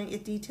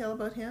at detail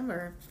about him,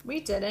 or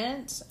we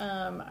didn't?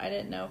 I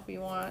didn't know if we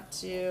want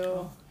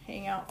to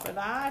hang out for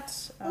that.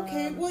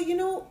 Okay. Well, you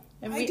know,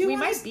 and we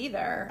might be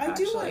there. I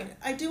do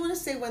want to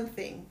say one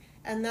thing,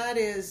 and that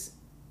is,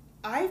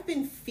 I've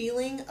been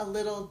feeling a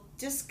little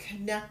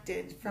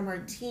disconnected from our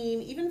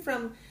team, even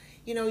from,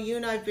 you know, you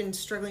and I have been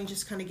struggling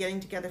just kind of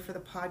getting together for the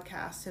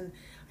podcast, and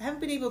I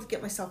haven't been able to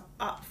get myself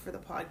up for the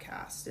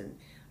podcast, and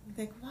I'm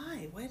like,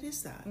 why? What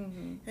is that?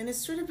 And it's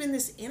sort of been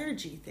this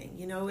energy thing,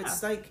 you know.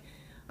 It's like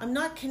I'm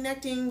not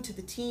connecting to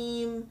the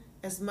team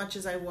as much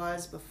as I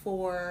was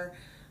before.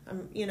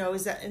 You know,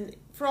 and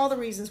for all the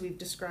reasons we've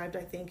described,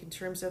 I think, in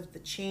terms of the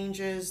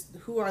changes.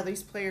 Who are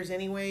these players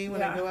anyway?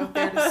 When I go out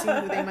there to see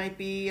who they might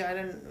be, I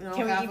don't know.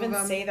 Can we even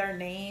say their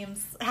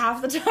names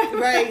half the time?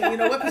 Right. You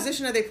know, what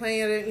position are they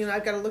playing at? You know,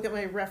 I've got to look at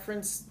my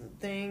reference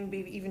thing,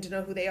 even to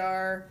know who they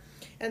are.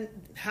 And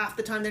half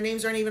the time, their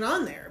names aren't even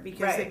on there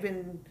because they've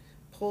been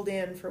pulled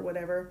in for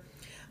whatever.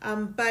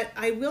 But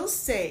I will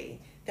say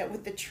that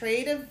with the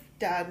trade of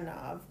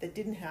Dadonov that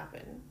didn't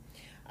happen,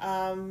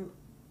 when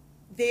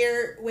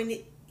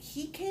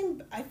he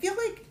came, I feel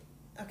like,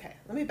 okay,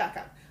 let me back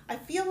up. I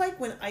feel like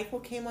when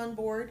Eichel came on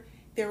board,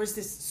 there was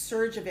this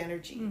surge of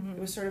energy. It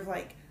was sort of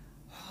like,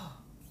 oh,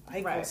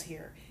 Eichel's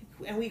here.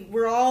 And we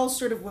were all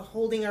sort of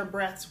holding our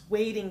breaths,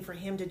 waiting for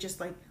him to just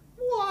like,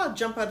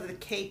 jump out of the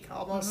cake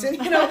almost, and,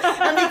 you know,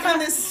 and become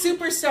this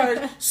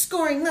superstar,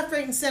 scoring left,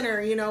 right, and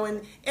center, you know.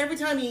 And every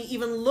time he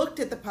even looked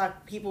at the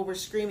puck, people were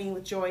screaming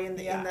with joy in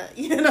the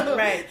you know,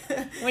 right.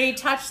 When he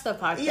touched the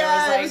puck, it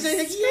was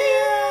like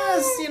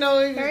yes, you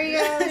know, there he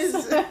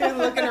is,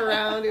 looking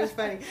around. It was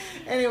funny.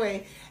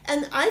 Anyway,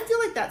 and I feel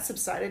like that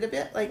subsided a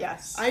bit. Like,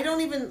 I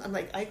don't even. I'm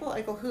like,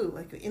 Eichel who?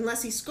 Like,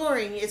 unless he's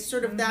scoring, it's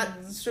sort of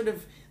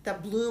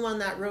that bloom on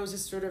that rose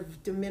is sort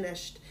of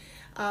diminished.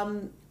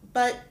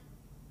 But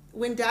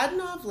when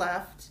Dadonov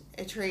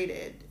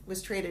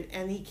was traded,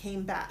 and he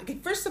came back. Okay,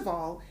 first of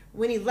all,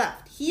 when he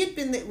left,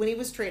 when he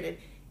was traded,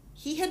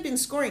 he had been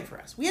scoring for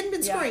us. We hadn't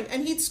been scoring,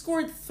 and he'd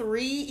scored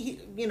 3.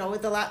 You know,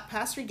 with the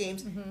past 3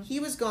 games,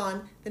 he was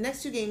gone. The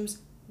next 2 games,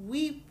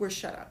 we were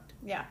shut out.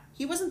 Yeah,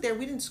 he wasn't there.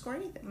 We didn't score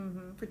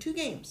anything for 2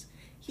 games.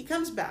 He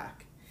comes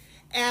back.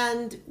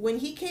 And when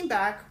he came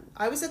back,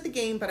 I was at the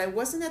game, but I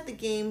wasn't at the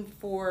game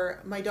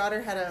for, my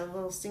daughter had a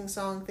little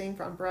sing-song thing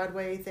from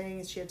Broadway thing,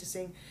 and she had to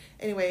sing.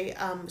 Anyway,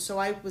 so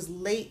I was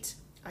late.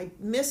 I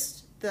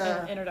missed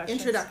the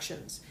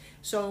introductions.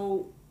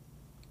 So,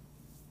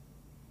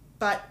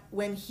 but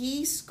when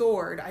he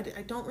scored,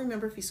 I don't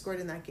remember if he scored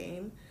in that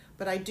game,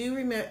 but I do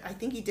remember, I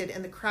think he did,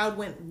 and the crowd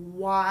went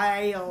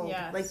wild,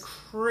 like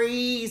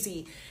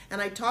crazy.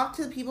 And I talked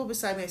to the people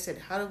beside me. I said,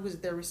 how was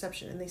their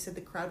reception? And they said the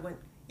crowd went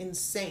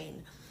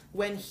insane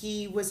when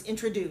he was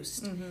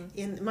introduced.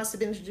 It must have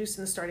been introduced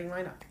in the starting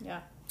lineup. Yeah.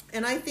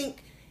 And I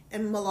think,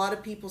 and a lot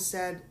of people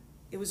said,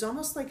 it was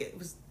almost like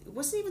it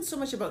wasn't even so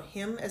much about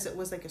him as it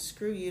was like a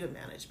screw you to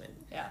management.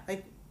 Yeah.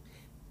 Like,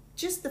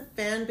 just the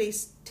fan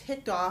base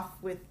ticked off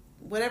with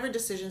whatever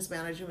decisions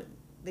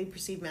they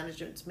perceive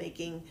management's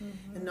making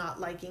and not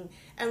liking.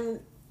 And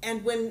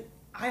when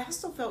I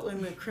also felt when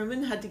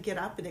McCrimmon had to get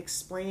up and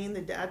explain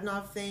the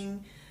Dadonov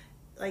thing,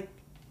 like,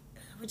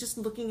 we're just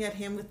looking at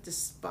him with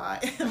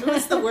despise.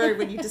 What's the word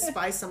when you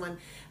despise someone?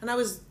 And I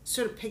was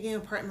sort of picking him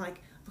apart and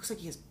like, looks like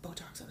he has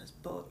Botox on his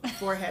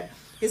forehead.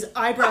 His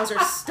eyebrows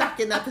are stuck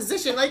in that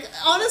position. Like,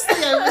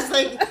 honestly, I was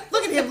like,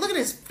 look at him, look at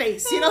his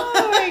face, you know?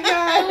 Oh my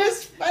God. It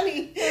was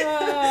funny.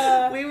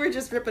 We were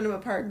just ripping him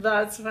apart.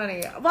 That's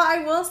funny. Well,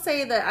 I will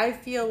say that I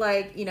feel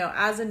like, you know,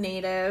 as a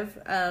native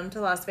to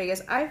Las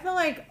Vegas, I feel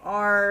like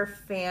our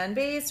fan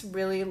base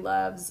really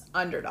loves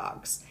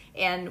underdogs.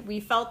 And we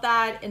felt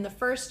that in the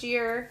first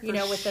year, you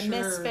know, with the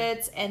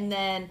Misfits, and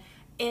then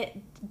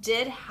it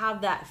did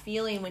have that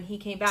feeling when he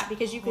came back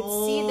because you could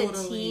see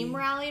the team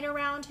rallied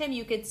around him.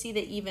 You could see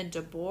that even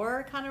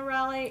DeBoer kind of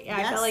rallied.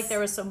 I felt like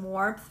there was some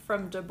warmth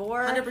from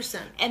DeBoer.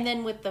 100%. And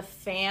then with the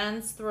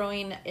fans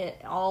throwing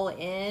it all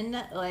in,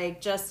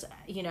 like just,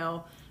 you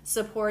know,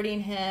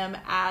 supporting him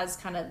as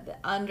kind of the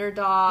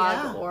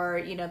underdog or,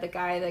 you know, the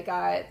guy that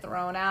got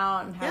thrown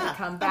out and had to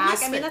come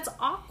back. I mean, that's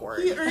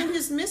awkward. He earned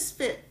his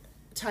Misfit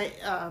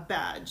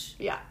badge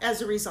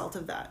as a result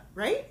of that,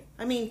 right?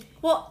 I mean,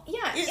 well,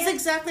 yeah, it's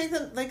exactly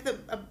like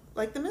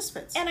the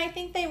Misfits. And I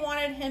think they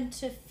wanted him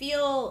to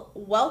feel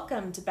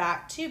welcomed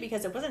back too,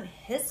 because it wasn't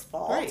his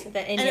fault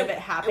that any of it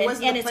happened,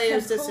 and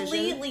it's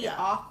completely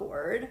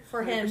awkward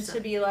for 100%. Him to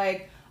be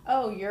like,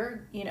 "Oh,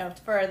 you're," you know,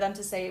 for them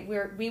to say,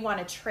 "We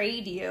want to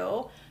trade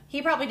you."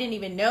 He probably didn't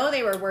even know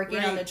they were working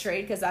on the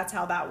trade because that's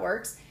how that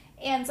works.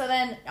 And so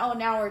then,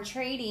 now we're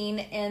trading,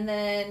 and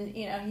then,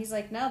 you know, he's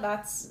like, no,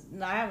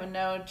 I have a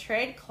no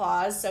trade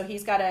clause, so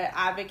he's got to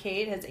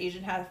advocate, his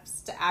agent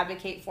has to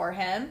advocate for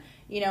him,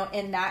 you know,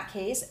 in that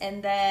case,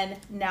 and then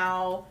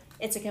now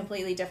it's a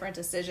completely different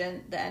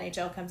decision. The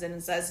NHL comes in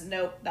and says,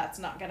 nope, that's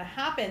not going to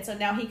happen. So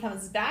now he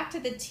comes back to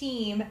the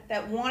team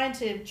that wanted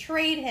to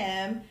trade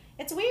him.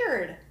 It's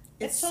weird.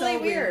 It's totally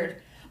so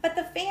weird. But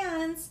the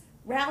fans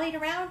rallied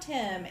around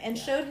him and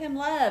showed him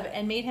love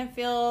and made him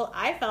feel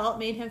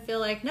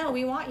like, no,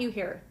 we want you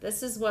here.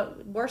 This is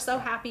what we're so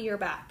happy you're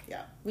back.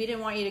 Yeah, we didn't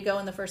want you to go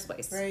in the first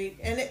place. Right,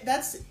 and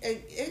that's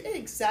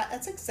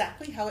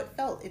exactly how it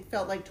felt. It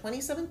felt like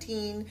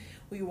 2017.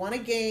 We won a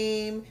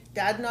game.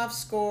 Dadonov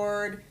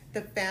scored.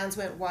 The fans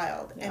went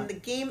wild, and the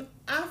game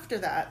after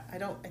that,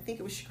 I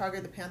think it was Chicago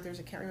or the Panthers.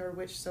 I can't remember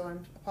which, so I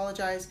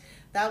apologize.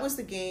 That was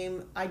the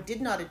game I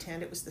did not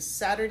attend. It was the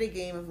Saturday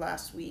game of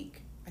last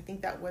week. I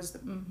think that was I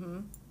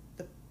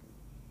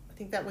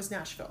think that was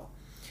Nashville,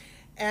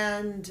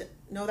 and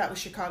no, that was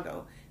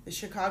Chicago. The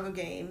Chicago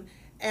game,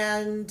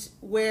 and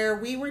where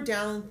we were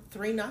down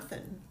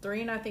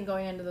 3-0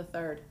 going into the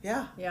third.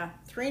 Yeah,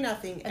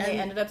 3-0, and they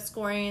ended up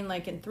scoring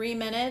like in 3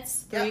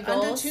 minutes, 3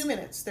 goals. Under 2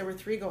 minutes, there were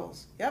 3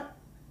 goals. Yep,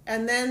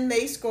 and then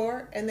they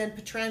score, and then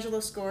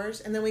Pietrangelo scores,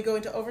 and then we go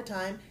into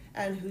overtime,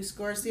 and who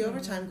scores the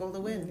overtime goal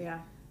to win? Yeah,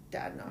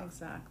 Dadonov.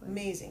 Exactly.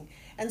 Amazing,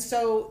 and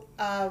so.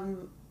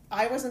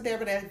 I wasn't there,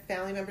 but I had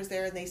family members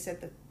there, and they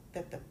said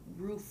that the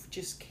roof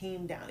just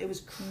came down. It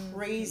was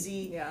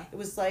crazy. Yeah. It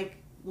was like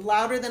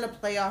louder than a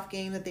playoff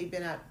game that they'd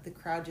been at. The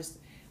crowd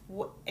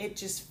it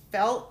just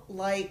felt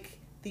like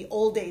the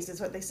old days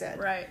is what they said.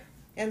 Right.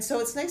 And so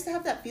it's nice to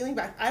have that feeling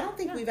back. I don't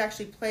think we've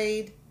actually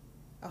played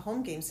a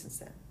home game since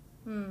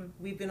then.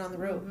 We've been on the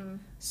road.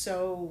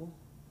 So,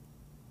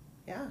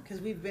 yeah,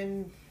 because we've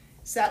been...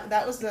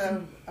 that was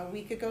a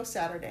week ago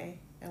Saturday.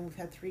 And we've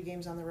had 3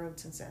 games on the road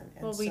since then.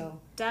 And we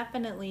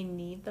definitely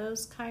need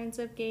those kinds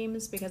of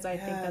games because I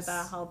think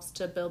that helps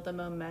to build the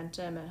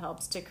momentum. It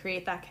helps to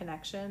create that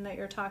connection that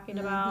you're talking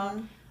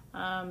about,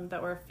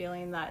 that we're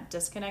feeling that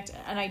disconnect.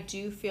 And I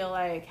do feel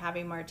like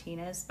having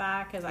Martinez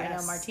back, because I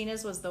know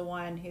Martinez was the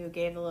one who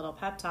gave a little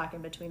pep talk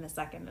in between the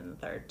second and the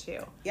third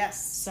too.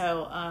 Yes.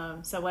 So,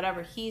 so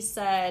whatever he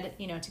said,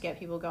 you know, to get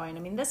people going. I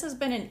mean, this has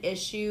been an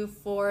issue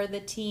for the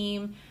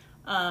team.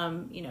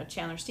 You know,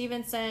 Chandler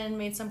Stevenson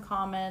made some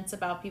comments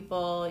about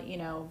people, you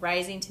know,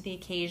 rising to the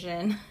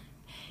occasion.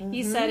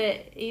 He said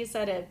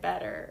it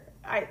better,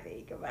 I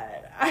think,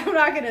 but I'm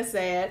not going to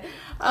say it.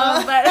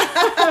 But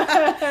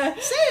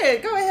say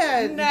it, go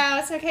ahead. No,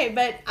 it's okay.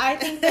 But I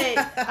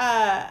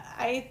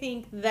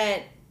think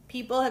that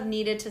people have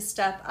needed to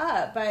step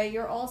up, but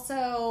you're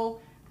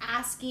also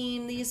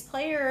asking these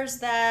players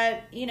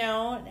that, you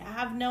know,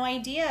 have no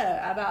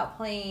idea about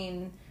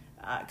playing,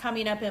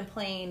 coming up and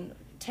playing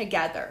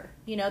together.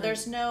 You know,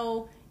 there's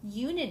no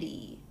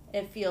unity,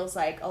 it feels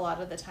like, a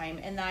lot of the time,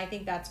 and I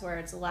think that's where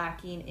it's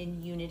lacking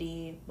in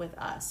unity with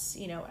us,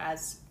 you know,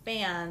 as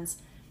fans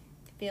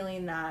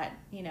feeling that,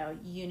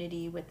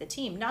 unity with the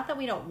team. Not that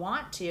we don't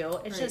want to,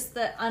 it's Right. just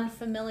the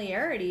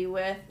unfamiliarity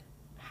with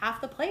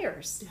half the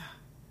players. Yeah.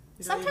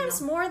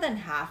 Sometimes more than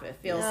half, it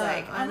feels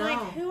like. I'm like,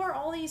 who are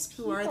all these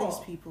people? Who are these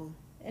people?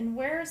 And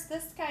where's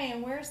this guy?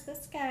 And where's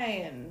this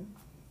guy? And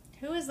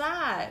who is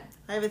that?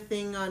 I have a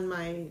thing on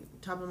my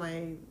top of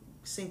my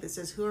sink that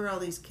says, "Who are all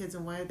these kids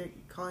and why are they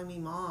calling me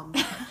mom?"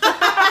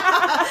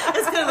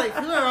 It's kind of like,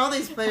 who are all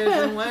these players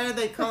and why are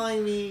they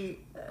calling me?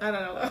 I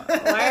don't know.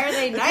 Why are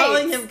they nice?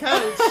 Calling him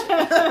coach?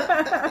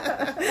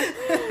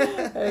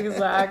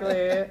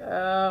 Exactly.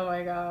 Oh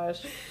my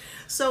gosh.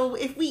 So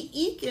if we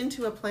eke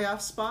into a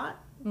playoff spot,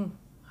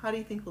 how do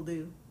you think we'll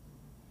do?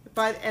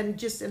 And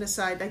just an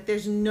aside, like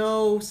there's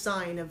no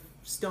sign of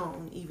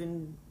Stone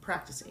even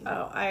practicing.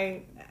 Oh,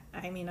 I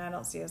mean, I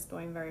don't see us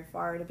going very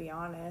far, to be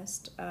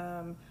honest.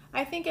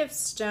 I think if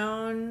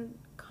Stone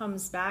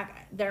comes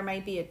back, there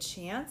might be a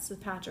chance. If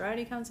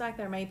Pacioretty comes back,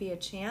 there might be a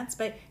chance.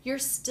 But you're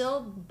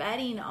still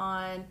betting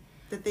on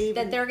that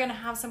they're going to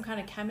have some kind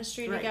of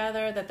chemistry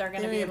together, that they're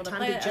going to be able to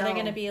play. Are they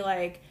going to be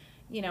like,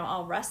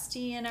 all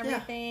rusty and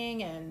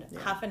everything, and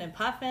huffing and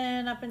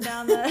puffing up and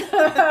down the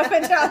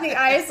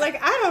ice?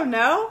 Like, I don't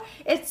know.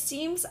 It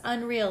seems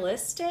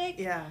unrealistic.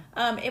 Yeah.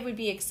 It would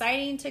be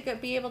exciting to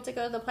be able to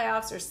go to the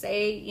playoffs, or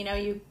say,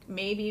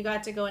 you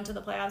got to go into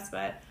the playoffs,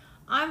 but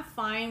I'm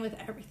fine with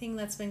everything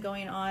that's been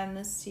going on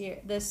this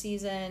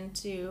season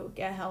to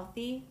get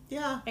healthy.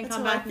 Yeah. And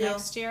come back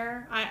next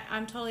year.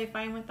 I'm totally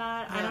fine with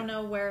that. Yeah. I don't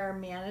know where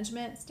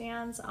management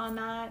stands on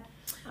that.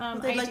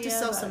 They'd like to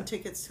sell some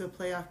tickets to a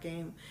playoff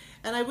game.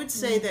 And I would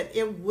say that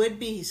it would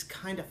be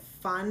kind of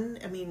fun.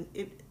 I mean,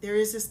 there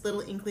is this little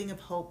inkling of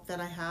hope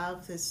that I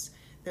have,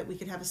 that we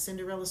could have a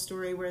Cinderella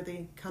story where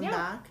they come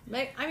back.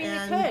 We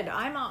could.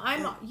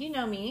 I'm you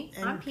know me.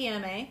 I'm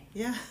PMA.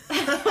 Yeah.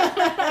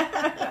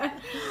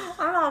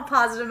 I'm all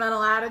positive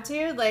mental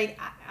attitude. Like,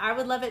 I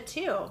would love it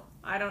too.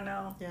 I don't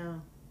know. Yeah.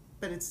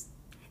 But it's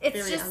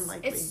very just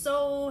unlikely. It's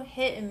so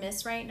hit and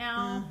miss right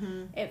now.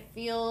 Mm-hmm. It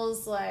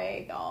feels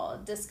like all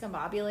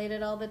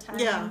discombobulated all the time.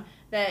 Yeah.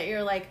 That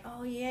you're like,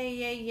 oh,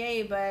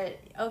 yay, but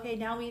okay,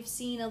 now we've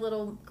seen a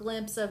little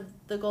glimpse of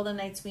the Golden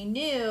Knights we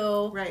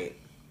knew. Right.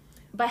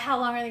 But how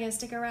long are they going to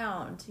stick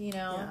around,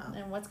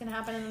 and what's going to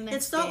happen in the next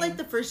It's not like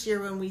the first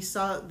year when we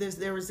saw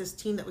there was this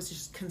team that was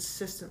just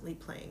consistently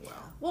playing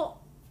well.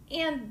 Well,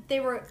 and they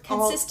were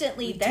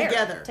consistently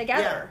there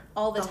together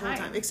all the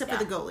time. Except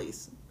for the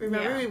goalies.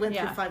 Remember, we went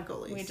through 5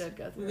 goalies. We did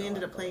go through. We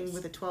ended up playing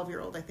with a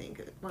 12-year-old, I think,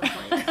 at one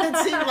point. It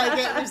seemed like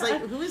it was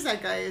like, who is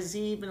that guy? Is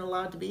he even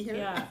allowed to be here?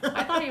 Yeah,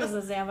 I thought he was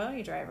a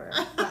Zamboni driver.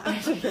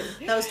 That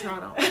was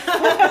Toronto.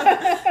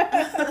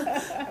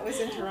 That was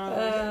in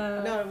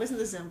Toronto. No, it wasn't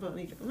the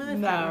Zamboni.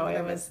 No,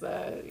 it was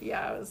it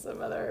was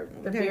some other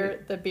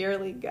the beer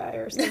league guy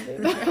or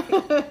something.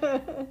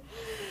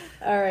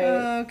 All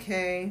right.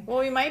 Okay. Well,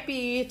 we might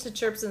be to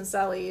Chirps and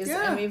Sellies,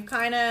 and we've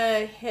kind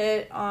of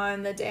hit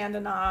on the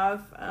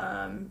Dandanov,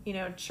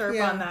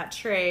 chirp on that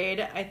trade.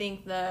 I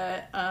think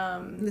the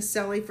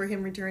Selly for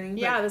him returning.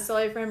 The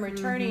Selly for him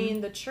returning.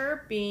 Mm-hmm. The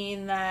chirp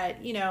being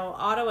that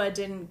Ottawa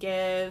didn't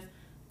give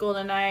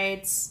Golden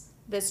Knights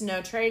this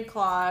no trade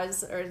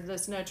clause or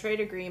this no trade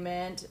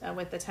agreement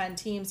with the 10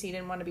 teams he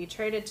didn't want to be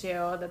traded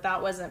to.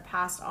 That wasn't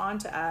passed on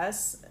to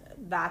us.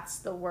 That's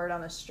the word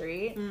on the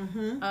street.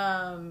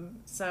 Mm-hmm.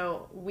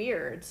 So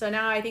weird. So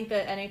now I think the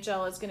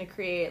NHL is going to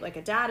create like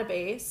a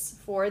database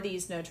for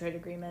these no trade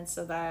agreements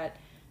so that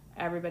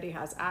everybody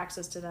has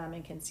access to them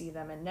and can see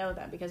them and know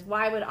them. Because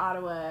why would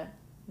Ottawa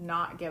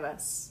not give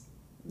us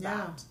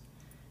that?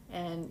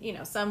 And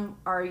some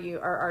are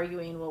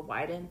arguing, well,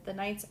 why didn't the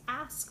Knights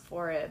ask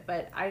for it?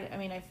 But I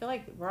mean, I feel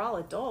like we're all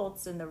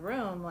adults in the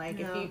room. Like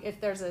if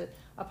there's a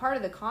part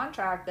of the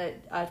contract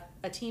that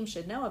a team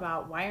should know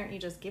about, why aren't you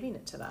just giving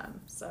it to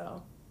them?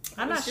 So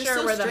I'm not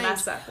sure where the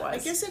mess up was. I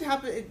guess it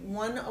happened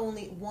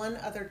only one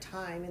other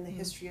time in the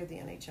history of the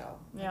NHL.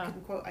 Yeah. I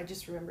couldn't quote. I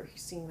just remember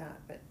seeing that,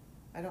 but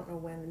I don't know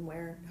when and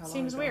where. How long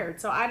Seems ago.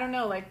 weird. So I don't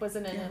know. Like, was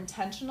it an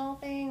intentional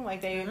thing?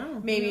 Like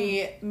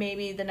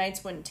maybe the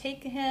Knights wouldn't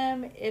take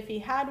him if he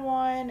had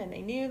one, and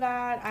they knew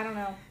that. I don't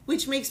know.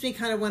 Which makes me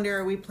kind of wonder: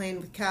 are we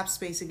playing with cap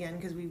space again?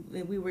 Because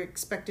we were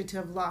expected to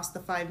have lost the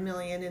 $5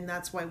 million, and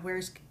that's why.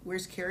 Where's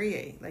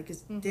Carrier? Like,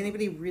 is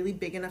anybody really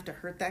big enough to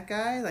hurt that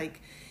guy?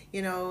 Like,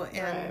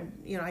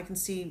 I can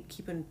see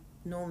keeping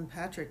Nolan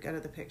Patrick out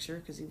of the picture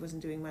because he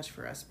wasn't doing much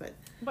for us.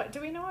 But do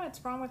we know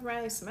what's wrong with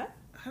Riley Smith?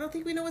 I don't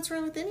think we know what's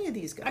wrong with any of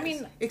these guys. I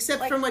mean,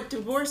 except from what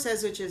DeBoer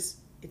says, which is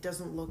it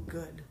doesn't look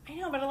good. I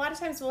know, but a lot of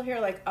times we'll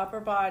hear like upper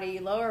body,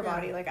 lower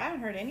body. Like I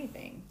haven't heard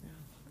anything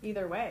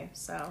either way.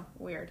 So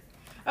weird.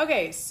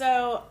 Okay,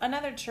 so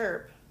another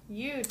chirp.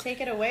 You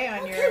take it away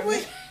on your.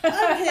 Okay,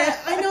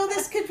 I know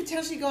this could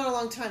potentially go on a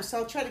long time, so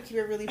I'll try to keep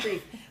it really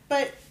brief.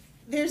 But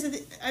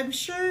I'm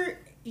sure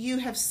you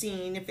have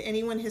seen, if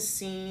anyone has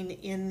seen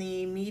in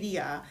the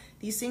media,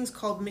 these things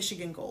called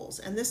Michigan goals,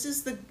 and this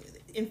is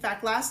in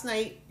fact, last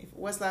night, if it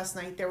was last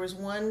night, there was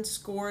one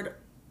scored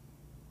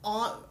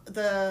on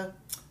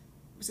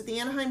was it the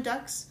Anaheim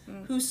Ducks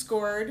who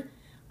scored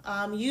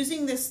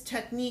using this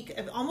technique.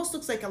 It almost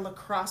looks like a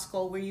lacrosse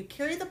goal where you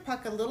carry the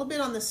puck a little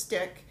bit on the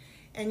stick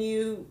and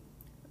you...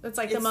 It's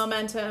like the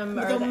momentum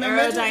or the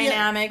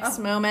aerodynamics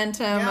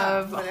momentum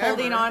of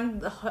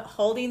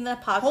holding the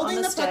puck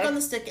on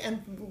the stick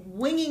and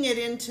winging it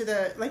into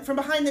the, like from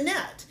behind the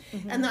net.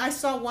 Mm-hmm. And I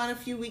saw one a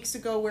few weeks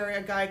ago where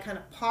a guy kind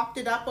of popped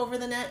it up over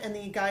the net and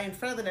the guy in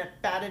front of the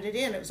net batted it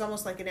in. It was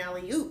almost like an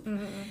alley-oop.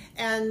 Mm-hmm.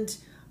 And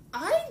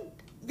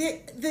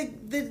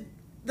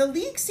the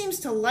league seems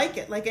to like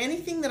it. Like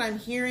anything that I'm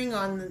hearing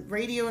on the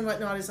radio and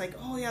whatnot is like,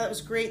 oh yeah, that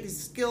was great. The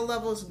skill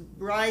levels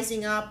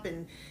rising up,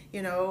 and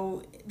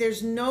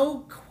there's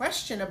no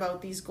question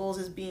about these goals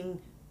as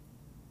being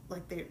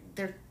like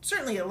they're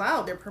certainly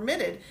allowed. They're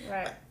permitted.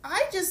 Right.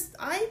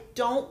 I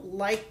don't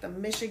like the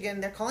Michigan.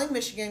 They're calling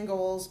Michigan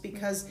goals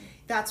because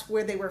that's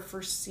where they were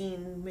first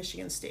seen,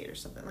 Michigan State or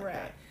something like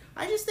that.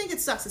 I just think it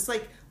sucks. It's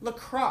like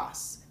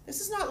lacrosse. This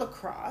is not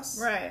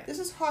lacrosse. Right. This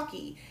is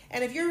hockey.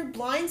 And if you're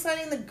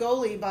blindsiding the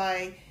goalie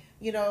by,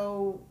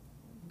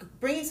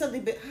 bringing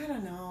something, but I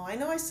don't know. I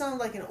know I sound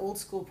like an old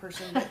school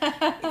person, but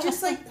it's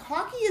just like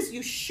hockey is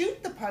you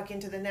shoot the puck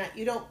into the net.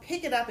 You don't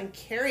pick it up and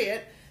carry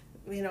it,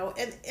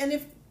 and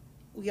if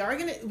we are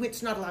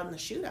it's not allowed in the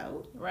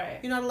shootout. Right.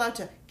 You're not allowed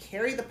to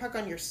carry the puck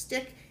on your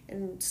stick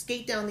and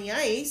skate down the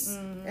ice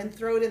and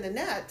throw it in the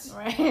net.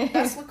 Right.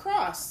 That's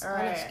lacrosse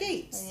on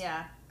skates.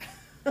 Yeah.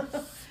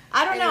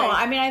 I don't know.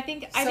 I mean, I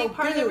think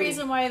part of the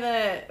reason why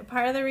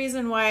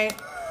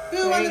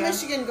boo on the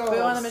Michigan goals.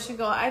 Boo on the Michigan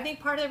goal. I think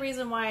part of the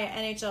reason why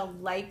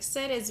NHL likes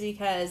it is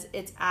because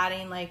it's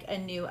adding like a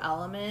new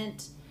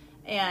element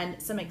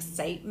and some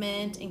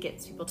excitement and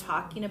gets people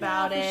talking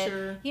about it.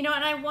 Sure. And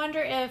I wonder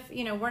if,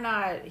 we're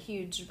not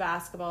huge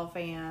basketball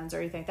fans or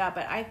anything like that,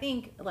 but I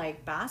think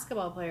like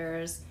basketball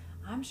players,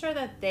 I'm sure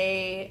that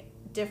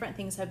different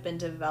things have been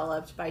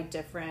developed by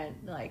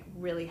different like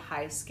really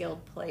high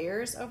skilled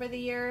players over the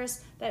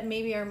years that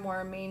maybe are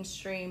more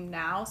mainstream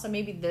now. So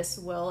maybe this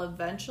will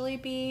eventually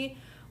be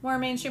more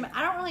mainstream.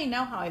 I don't really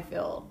know how I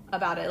feel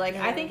about it. Like,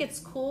 I think it's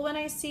cool when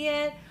I see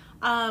it.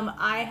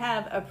 I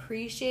have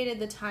appreciated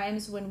the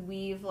times when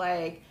we've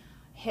like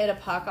hit a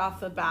puck off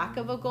the back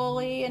of a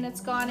goalie and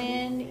it's gone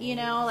in,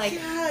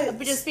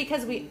 just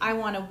because I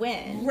want to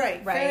win.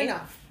 Right. Fair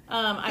enough.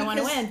 I want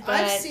to win,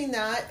 but I've seen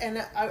that,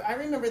 and I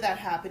remember that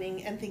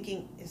happening and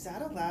thinking, is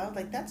that allowed?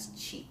 Like, that's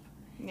cheap.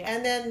 Yeah.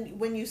 And then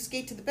when you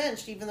skate to the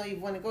bench, even though you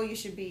want to go, you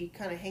should be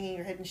kind of hanging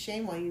your head in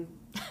shame while you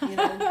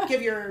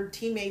give your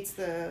teammates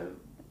the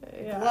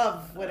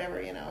glove, whatever,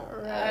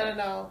 Right. I don't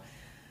know.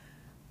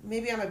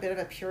 Maybe I'm a bit of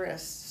a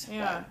purist.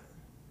 Yeah.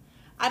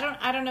 I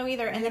don't know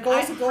either. And then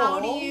how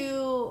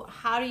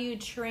do you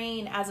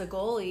train as a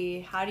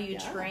goalie? How do you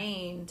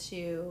train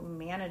to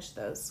manage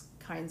those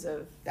kinds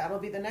of that'll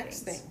be the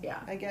next things. thing.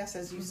 I guess,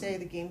 as you say,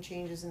 the game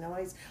changes in the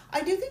lights.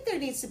 I do think there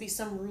needs to be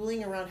some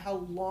ruling around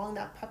how long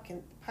that puck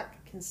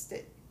can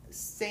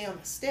stay on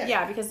the stick.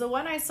 Yeah, because the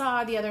one I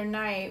saw the other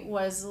night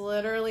was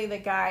literally the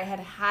guy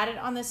had it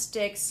on the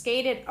stick,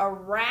 skated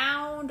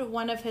around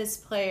one of his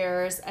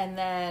players, and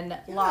then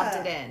lobbed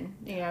it in.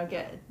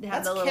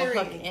 Had the little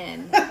hook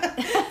in.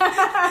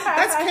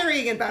 That's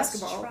carrying in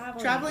basketball.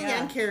 Traveling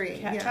and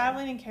carrying.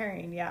 Traveling and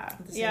carrying. Yeah.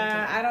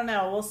 I don't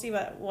know. We'll see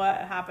what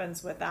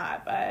happens with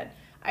that, but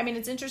I mean,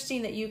 it's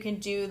interesting that you can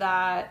do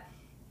that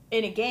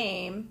in a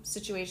game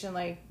situation,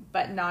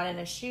 but not in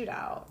a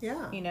shootout.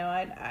 Yeah.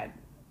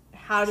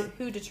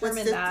 Who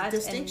determined that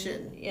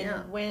distinction?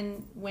 And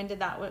when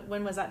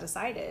was that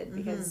decided?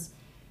 Because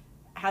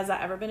has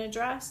that ever been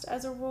addressed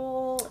as a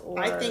rule? Or?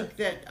 I think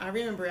that I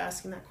remember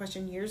asking that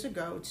question years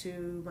ago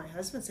to my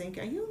husband, saying,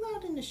 "Are you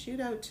allowed in a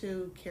shootout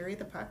to carry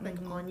the puck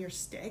on your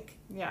stick?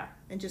 Yeah,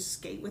 and just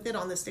skate with it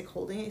on the stick,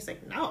 holding it?" He's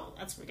like, "No,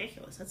 that's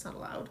ridiculous. That's not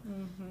allowed."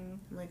 I'm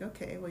like,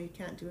 "Okay, well, you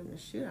can't do it in a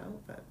shootout,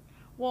 but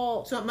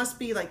so it must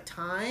be like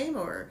time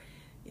or."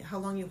 How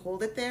long you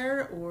hold it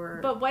there, or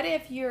but what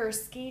if you're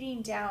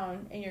skating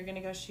down and you're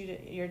gonna go shoot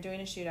it? You're doing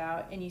a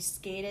shootout and you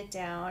skate it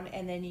down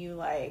and then you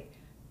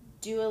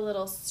do a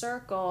little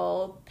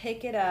circle,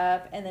 pick it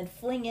up, and then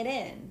fling it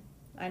in.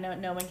 I know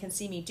no one can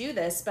see me do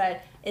this,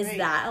 but is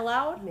that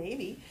allowed?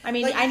 Maybe. I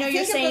mean, I know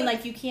you're saying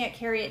you can't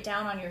carry it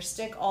down on your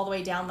stick all the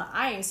way down the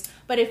ice,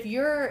 but if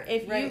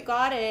you've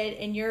got it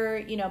and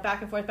you're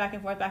back and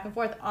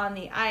forth on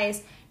the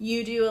ice,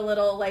 you do a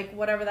little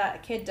whatever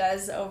that kid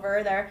does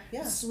over there,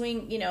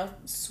 swing,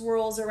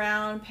 swirls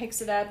around,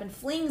 picks it up and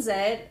flings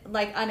it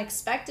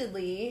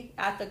unexpectedly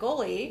at the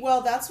goalie.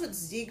 Well, that's what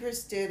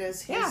Zegras did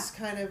as his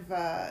kind of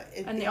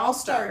in the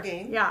All-Star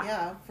game.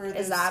 Yeah. For the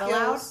is that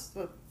allowed?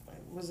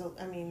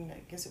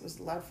 I guess it was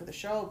allowed for the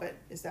show, but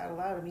is that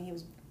allowed? I mean, he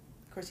was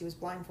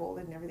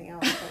blindfolded and everything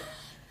else. But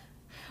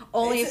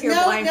only if you're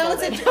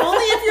blindfolded.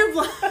 Only if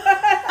you're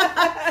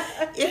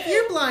if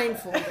you're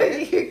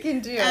blindfolded, you can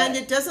do it, and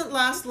it doesn't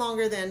last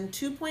longer than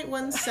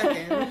 2.1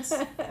 seconds.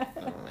 I don't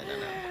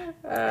know.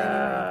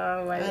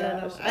 Oh my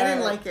gosh! I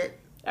didn't like it.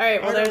 All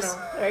right, well,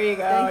 there you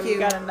go. Thank you. You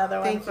got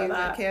another one for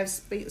that. Okay, I've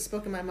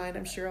spoken my mind.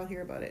 I'm sure I'll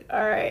hear about it.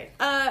 All right.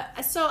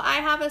 So I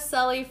have a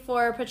Sully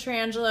for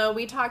Pietrangelo.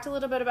 We talked a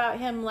little bit about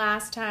him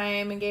last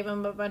time and gave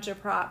him a bunch of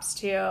props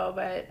too.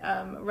 But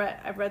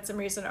I've read some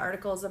recent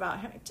articles about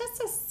him. Just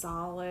a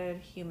solid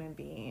human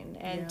being,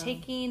 and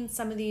taking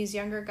some of these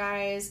younger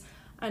guys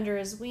under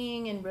his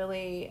wing and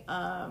really,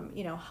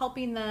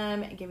 helping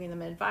them and giving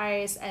them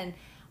advice. And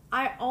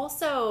I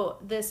also,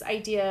 this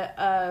idea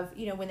of,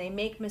 when they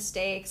make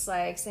mistakes,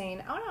 like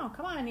saying, oh no,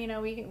 come on,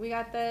 we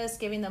got this,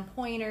 giving them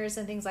pointers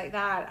and things like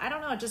that. I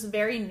don't know, just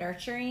very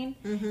nurturing,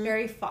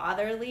 very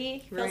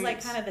fatherly. Feels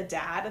like kind of the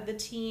dad of the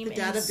team. The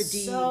dad of the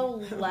D.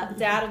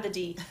 Dad of the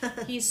D.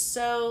 He's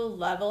so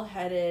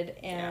level-headed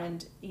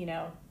and,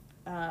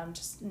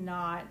 just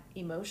not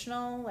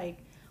emotional, like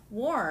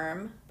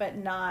warm,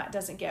 but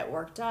doesn't get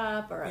worked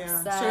up or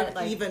upset. Sort of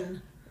like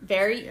even.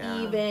 Very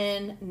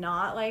even,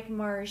 not like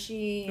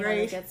Marshy,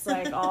 right. Gets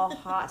like all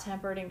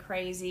hot-tempered and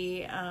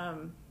crazy,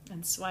 and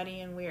sweaty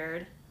and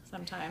weird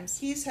sometimes.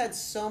 He's had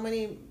so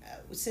many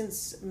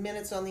since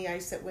minutes on the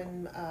ice that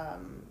when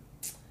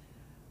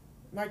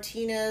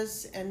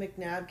Martinez and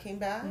McNabb came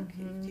back,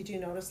 did you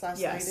notice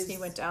last night? Yes, he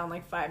went down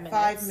like 5 minutes.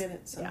 5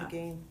 minutes on the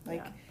game.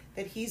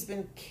 That he's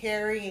been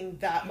carrying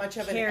that much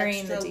of an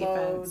extra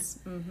load,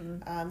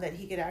 that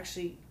he could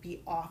actually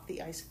be off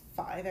the ice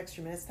 5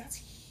 extra minutes. That's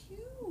huge.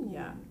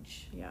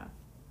 Yeah.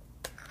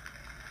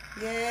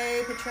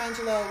 Yay,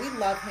 Pietrangelo. We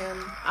love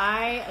him.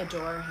 I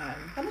adore him.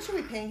 How much are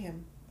we paying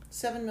him?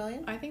 $7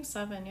 million? I think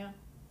 7, yeah.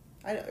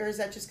 Or is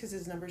that just because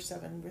his number's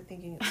 7? We're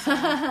thinking it's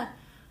 7.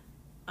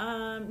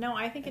 No,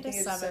 I think it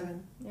is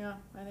 7. Yeah,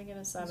 I think it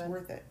is 7. He's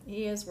worth it.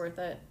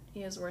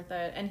 He is worth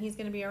it. And he's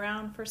going to be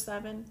around for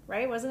 7,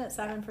 right? Wasn't it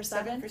 7 for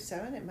 7? 7 for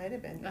 7? It might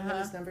have been.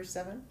 His number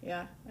 7?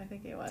 Yeah, I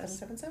think it was.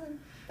 777.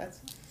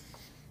 That's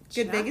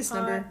good Vegas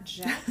number.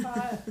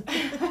 Jackpot.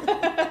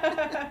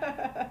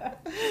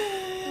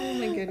 Oh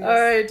my goodness.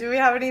 All right, do we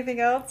have anything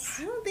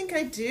else? I don't think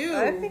I do.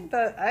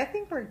 I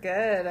think we're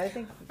good. All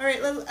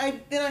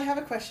right, then I have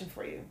a question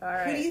for you. All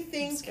right. Who do you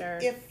think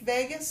if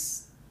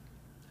Vegas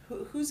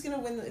who's going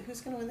to win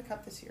the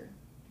cup this year?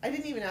 I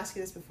didn't even ask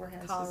you this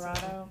beforehand.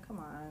 Colorado, come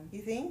on.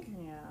 You think?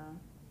 Yeah.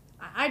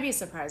 I'd be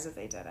surprised if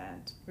they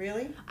didn't.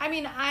 Really? I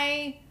mean,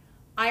 I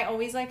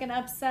always like an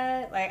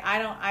upset. Like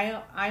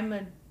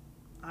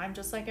I'm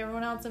just like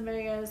everyone else in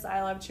Vegas.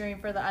 I love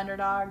cheering for the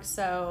underdog,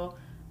 so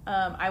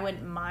I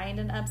wouldn't mind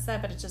an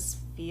upset, but it just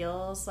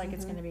feels like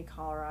it's going to be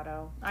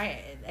Colorado.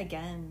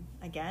 Again.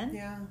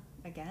 Yeah.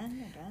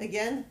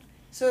 Again.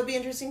 So it'd be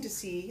interesting to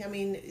see. I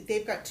mean,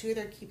 they've got 2 of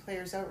their key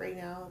players out right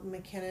now.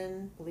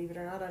 McKinnon, believe it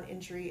or not, on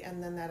injury,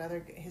 and then that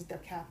other, their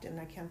captain,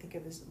 I can't think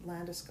of his,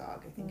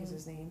 Landeskog, I think is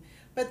his name.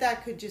 But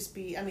that could just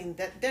be, I mean,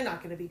 that they're not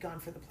going to be gone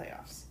for the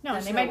playoffs. No,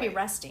 and they might be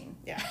resting.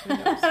 Yeah. Who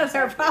knows?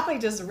 They're probably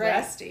just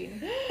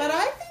resting. But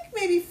I think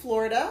maybe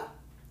Florida,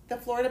 the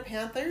Florida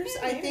Panthers,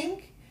 I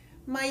think,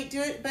 might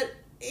do it. But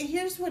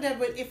here's what I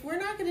would, if we're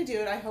not going to do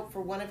it, I hope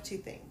for one of 2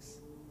 things.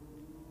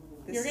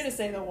 You're going to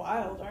say the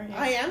Wild, aren't you?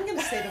 I am going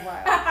to say the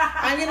Wild.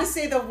 I'm going to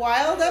say the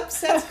Wild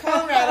upsets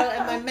Colorado,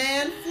 and my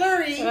man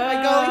Fleury, my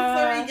goalie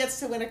Fleury, gets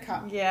to win a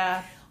cup.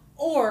 Yeah.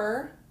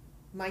 Or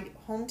my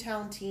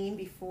hometown team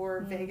before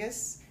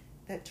Vegas,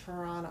 that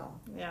Toronto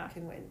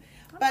can win.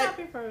 I'm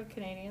happy for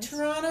Canadians.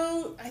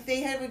 Toronto,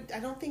 I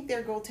don't think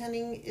their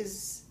goaltending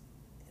is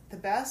the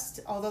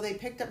best, although they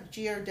picked up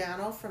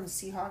Giordano from the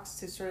Seahawks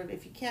to sort of,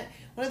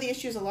 one of the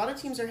issues a lot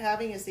of teams are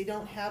having is they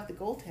don't have the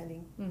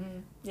goaltending.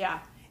 Yeah.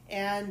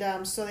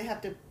 And so they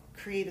have to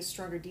create a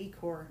stronger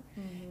D-core.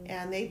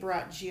 And they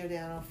brought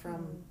Giordano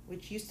from,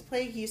 he used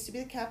to be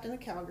the captain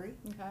of Calgary.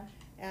 Okay.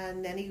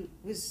 And then he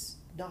was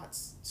not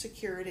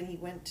secured and he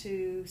went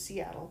to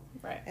Seattle.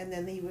 Right. And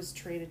then he was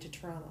traded to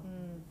Toronto.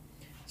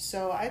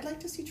 So I'd like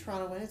to see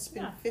Toronto win. It's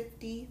been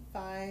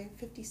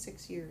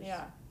 56 years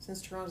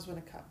since Toronto's won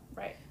a cup.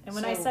 Right. And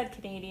when I said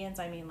Canadians,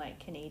 I mean like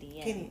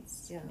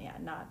Canadians. Yeah,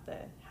 not the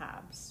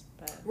Habs.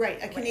 But right,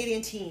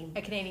 Canadian team.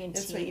 A Canadian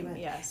That's team, what you meant.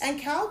 Yes. And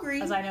Calgary.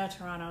 Because I know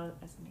Toronto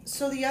is amazing.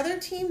 So the other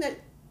team that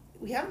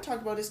we haven't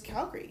talked about is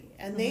Calgary.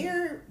 And they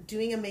are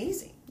doing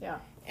amazing. Yeah.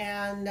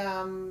 And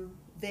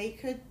they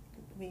could,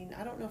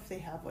 I don't know if they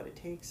have what it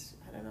takes.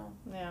 I don't know.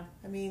 Yeah.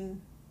 I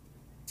mean,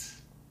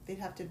 they'd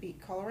have to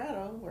beat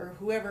Colorado or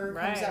whoever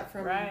comes up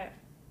from,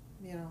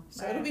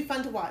 So it'll be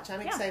fun to watch. I'm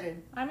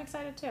excited. I'm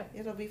excited too.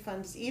 It'll be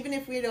fun, even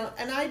if we don't.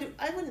 And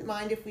I wouldn't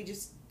mind if we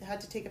just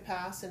had to take a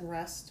pass and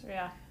rest.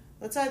 Yeah.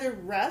 Let's either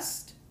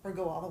rest or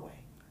go all the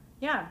way.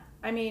 Yeah.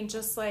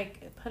 Just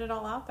like put it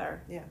all out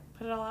there. Yeah.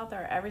 Put it all out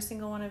there. Every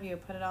single one of you,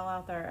 put it all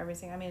out there.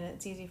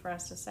 It's easy for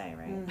us to say,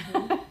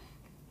 right?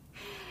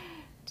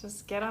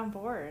 Just get on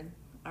board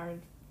our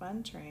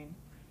fun train,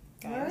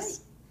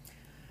 guys.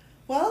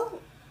 All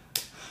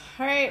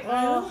right.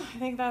 Well, I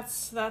think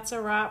that's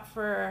a wrap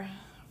for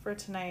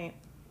tonight.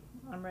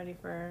 I'm ready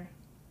for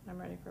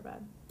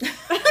bed.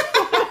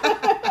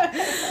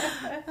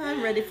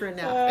 I'm ready for a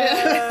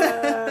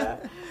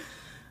nap.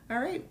 All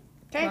right.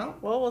 Okay.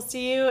 Well, we'll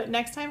see you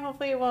next time.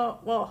 Hopefully,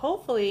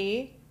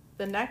 hopefully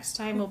the next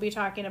time we'll be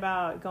talking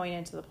about going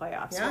into the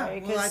playoffs. Yeah,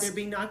 right? we'll either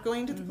be not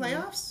going to the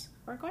playoffs,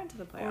 or going to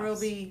the playoffs, or we'll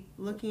be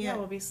looking at.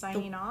 We'll be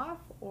signing off,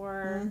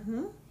 or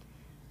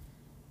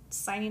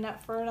signing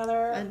up for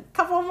another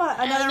couple of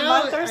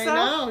month or so.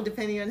 I know,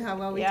 depending on how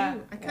well we do.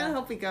 I kind of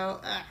hope we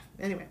go.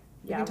 Anyway,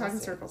 we can talk in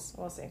circles.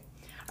 We'll see.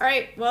 All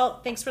right.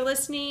 Well, thanks for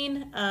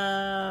listening.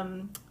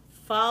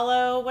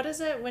 Follow. What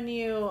is it when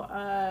you?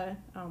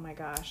 Oh my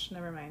gosh,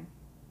 never mind.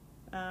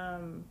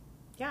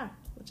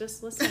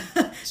 Just listen.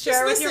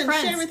 Share with your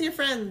friends. Share with your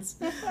friends.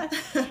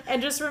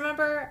 And just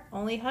remember,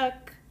 only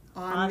hook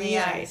on the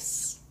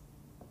ice.